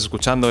lo que estáis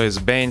escuchando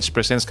es Bench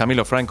Presents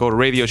Camilo Franco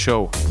Radio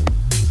Show.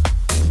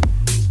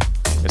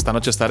 Esta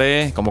noche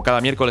estaré, como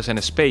cada miércoles, en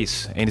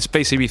Space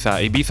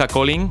Ibiza. Ibiza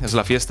Calling es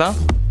la fiesta.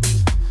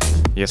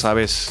 Ya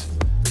sabes,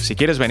 si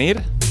quieres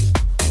venir,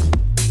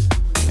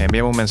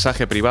 envíame un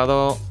mensaje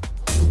privado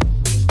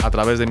a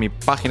través de mi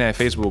página de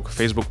Facebook,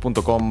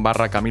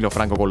 facebook.com/Camilo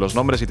Franco con los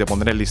nombres y te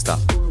pondré en lista.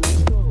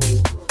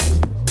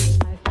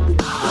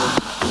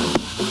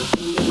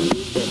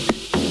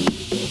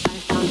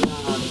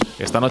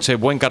 Esta noche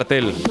buen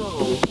cartel.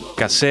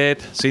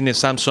 Cassette, Sidney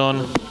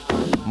Samson,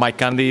 Mike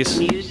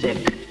Candice.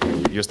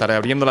 Yo estaré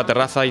abriendo la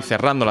terraza y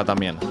cerrándola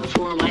también.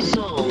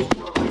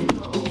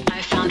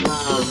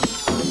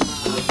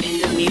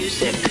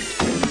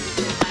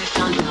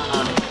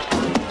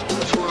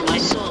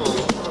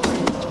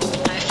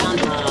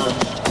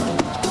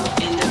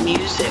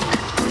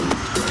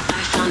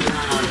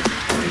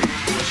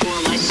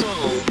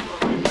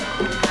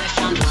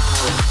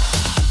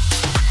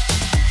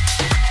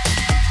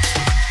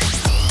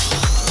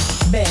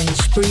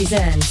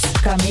 Presents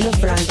Camilo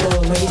Franco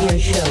Radio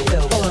Show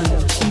on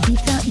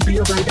Ibiza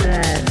Global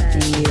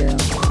Radio.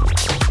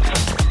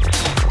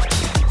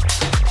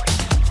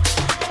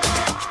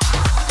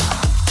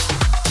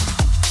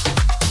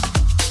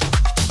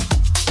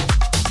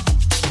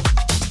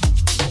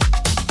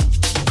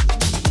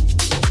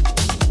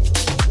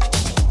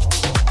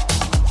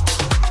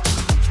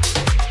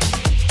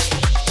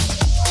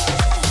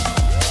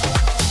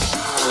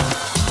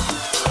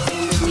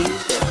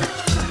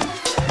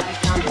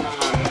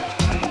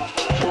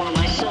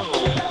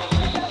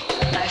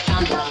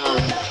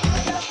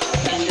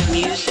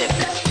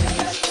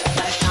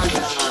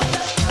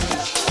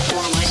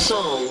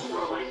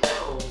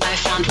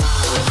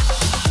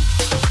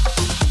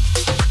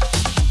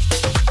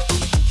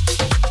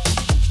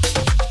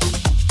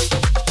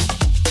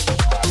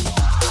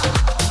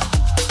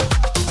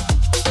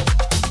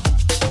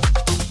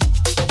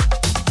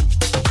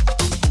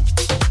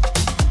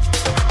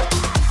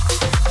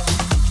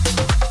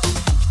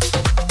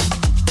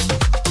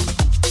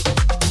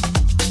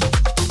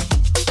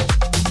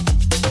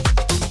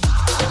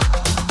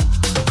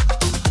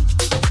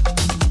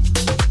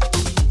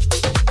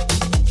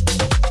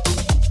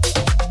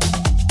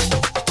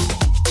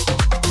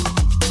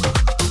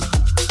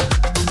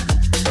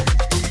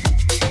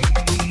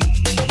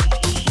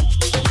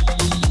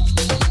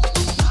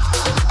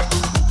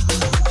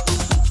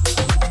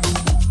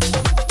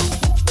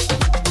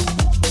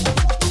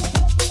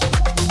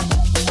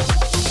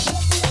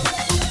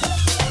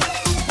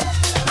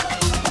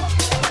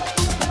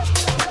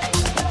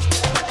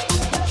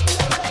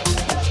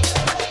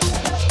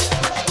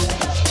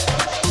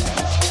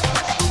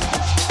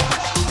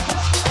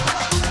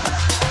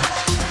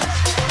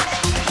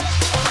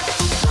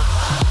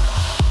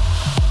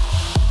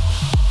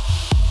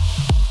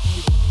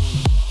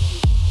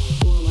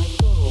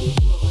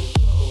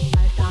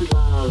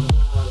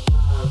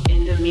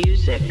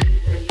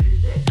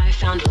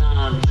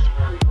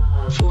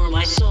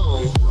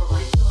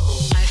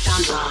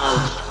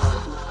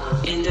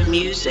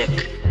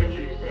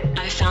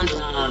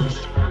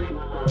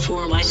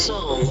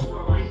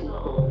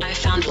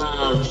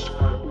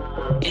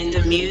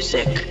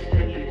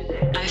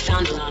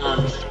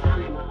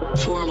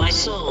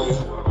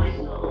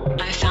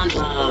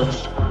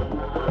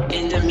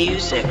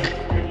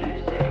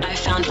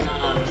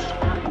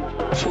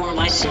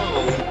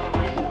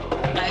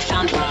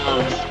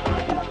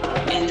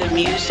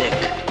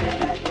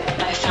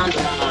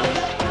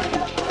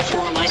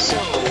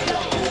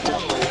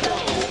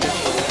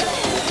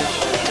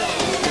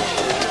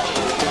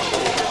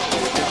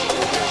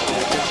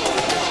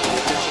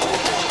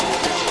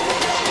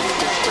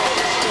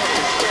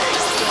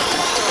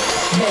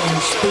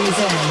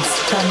 Presents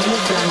Camilo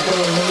Franco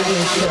Radio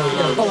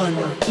Show on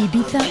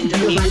Ibiza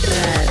Global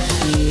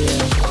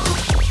Radio.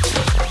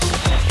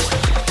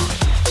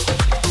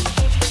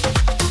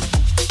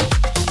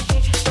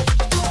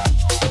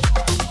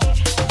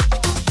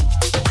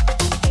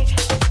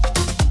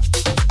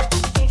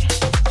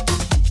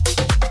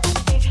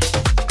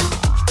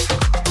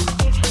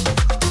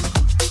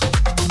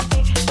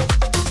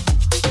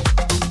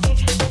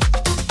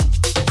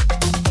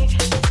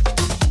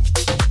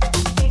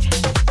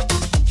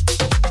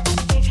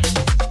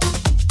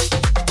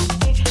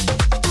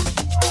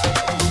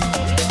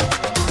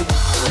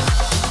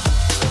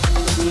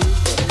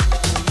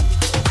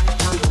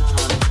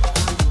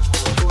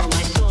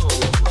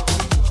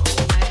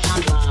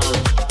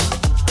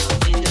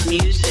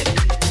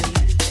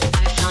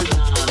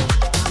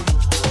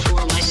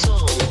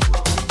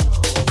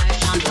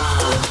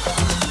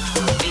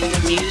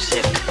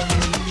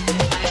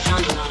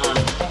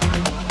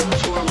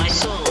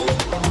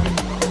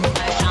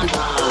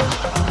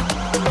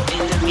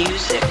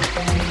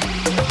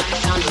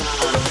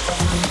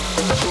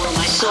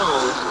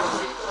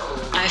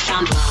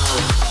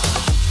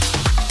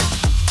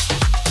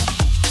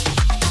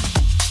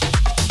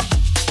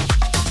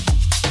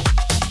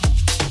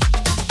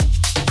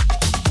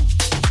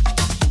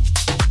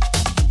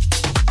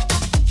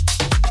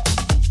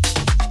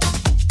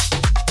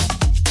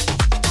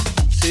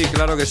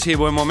 que sí,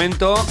 buen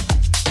momento.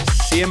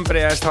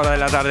 Siempre a esta hora de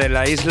la tarde en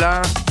la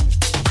isla.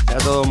 Ya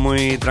todo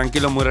muy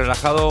tranquilo, muy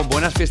relajado.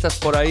 Buenas fiestas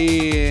por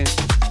ahí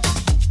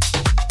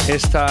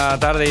esta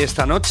tarde y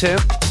esta noche.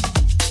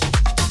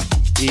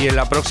 Y en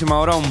la próxima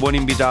hora un buen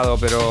invitado,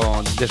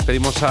 pero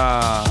despedimos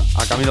a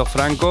Camilo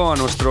Franco, a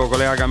nuestro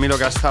colega Camilo,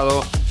 que ha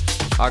estado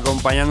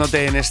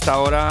acompañándote en esta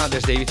hora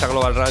desde Ibiza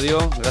Global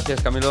Radio. Gracias,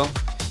 Camilo.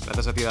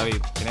 Gracias a ti, David.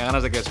 Tenía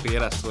ganas de que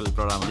despidieras tú el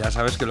programa. Ya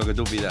sabes que lo que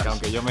tú pidas. Que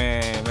aunque yo me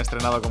he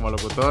estrenado como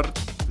locutor,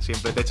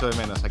 siempre te echo de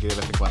menos aquí de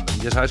vez en cuando.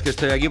 Ya sabes que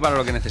estoy aquí para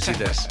lo que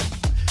necesites.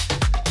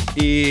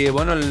 Y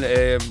bueno,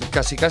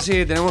 casi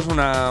tenemos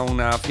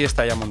una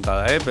fiesta ya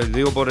montada, ¿eh? Pero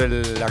digo, por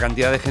la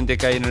cantidad de gente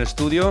que hay en el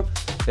estudio,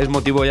 es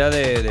motivo ya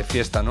de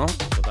fiesta, ¿no?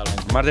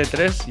 Totalmente. Más de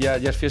 3 ya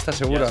es fiesta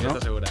segura, ya es ¿no?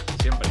 Fiesta segura,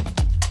 siempre.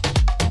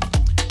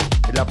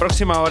 En la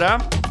próxima hora,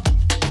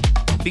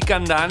 Pick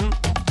and Dan,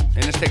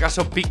 en este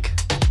caso Pick,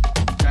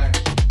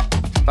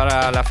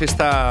 para la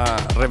fiesta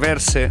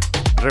Reverse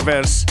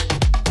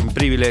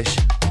Privilege.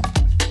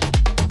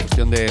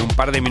 Cuestión de un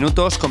par de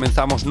minutos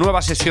comenzamos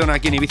nueva sesión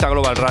aquí en Ibiza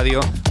Global Radio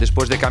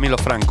después de Camilo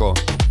Franco.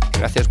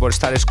 Gracias por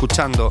estar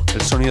escuchando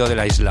el sonido de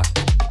la isla.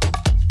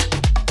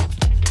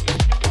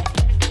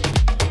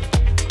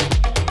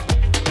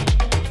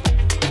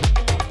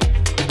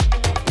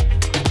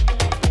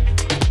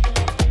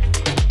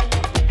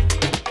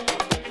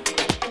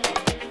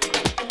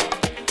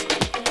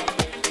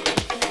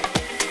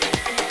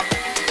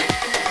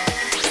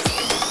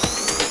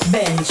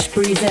 Bench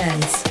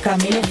presents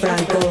Camilo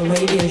Franco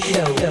Radio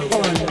Show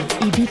on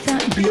Ibiza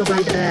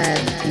Global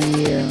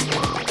Radio.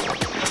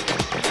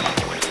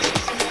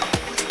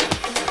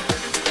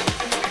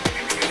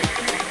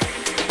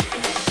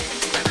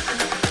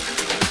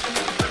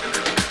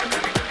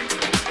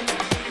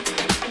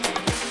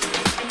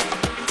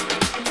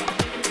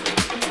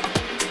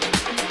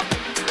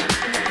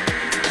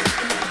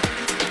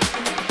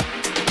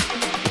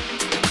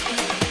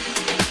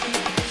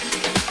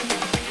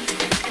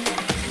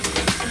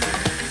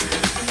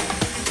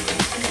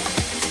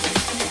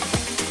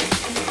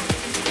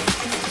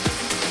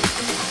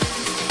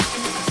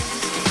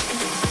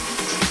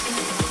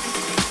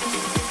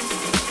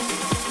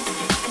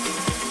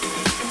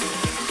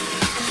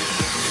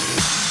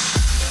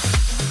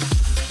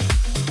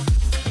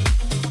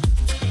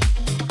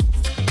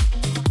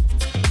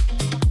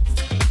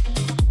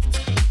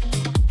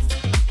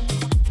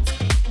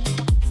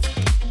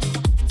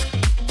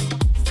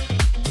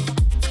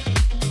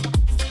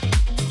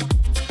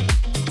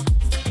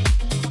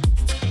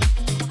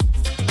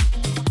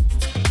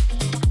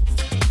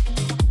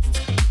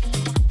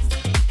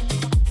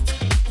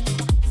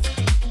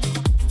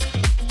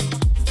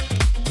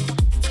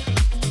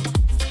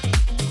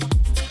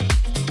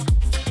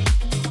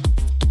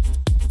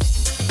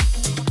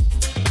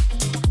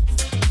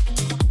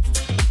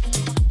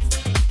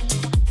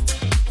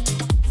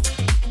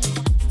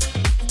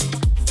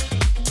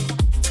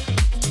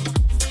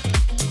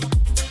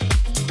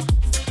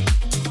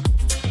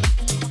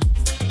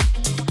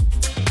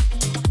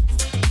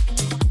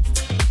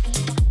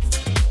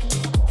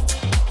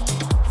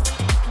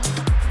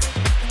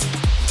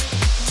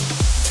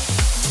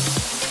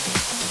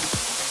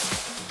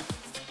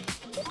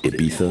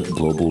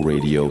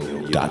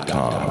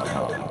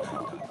 IbizaGlobalRadio.com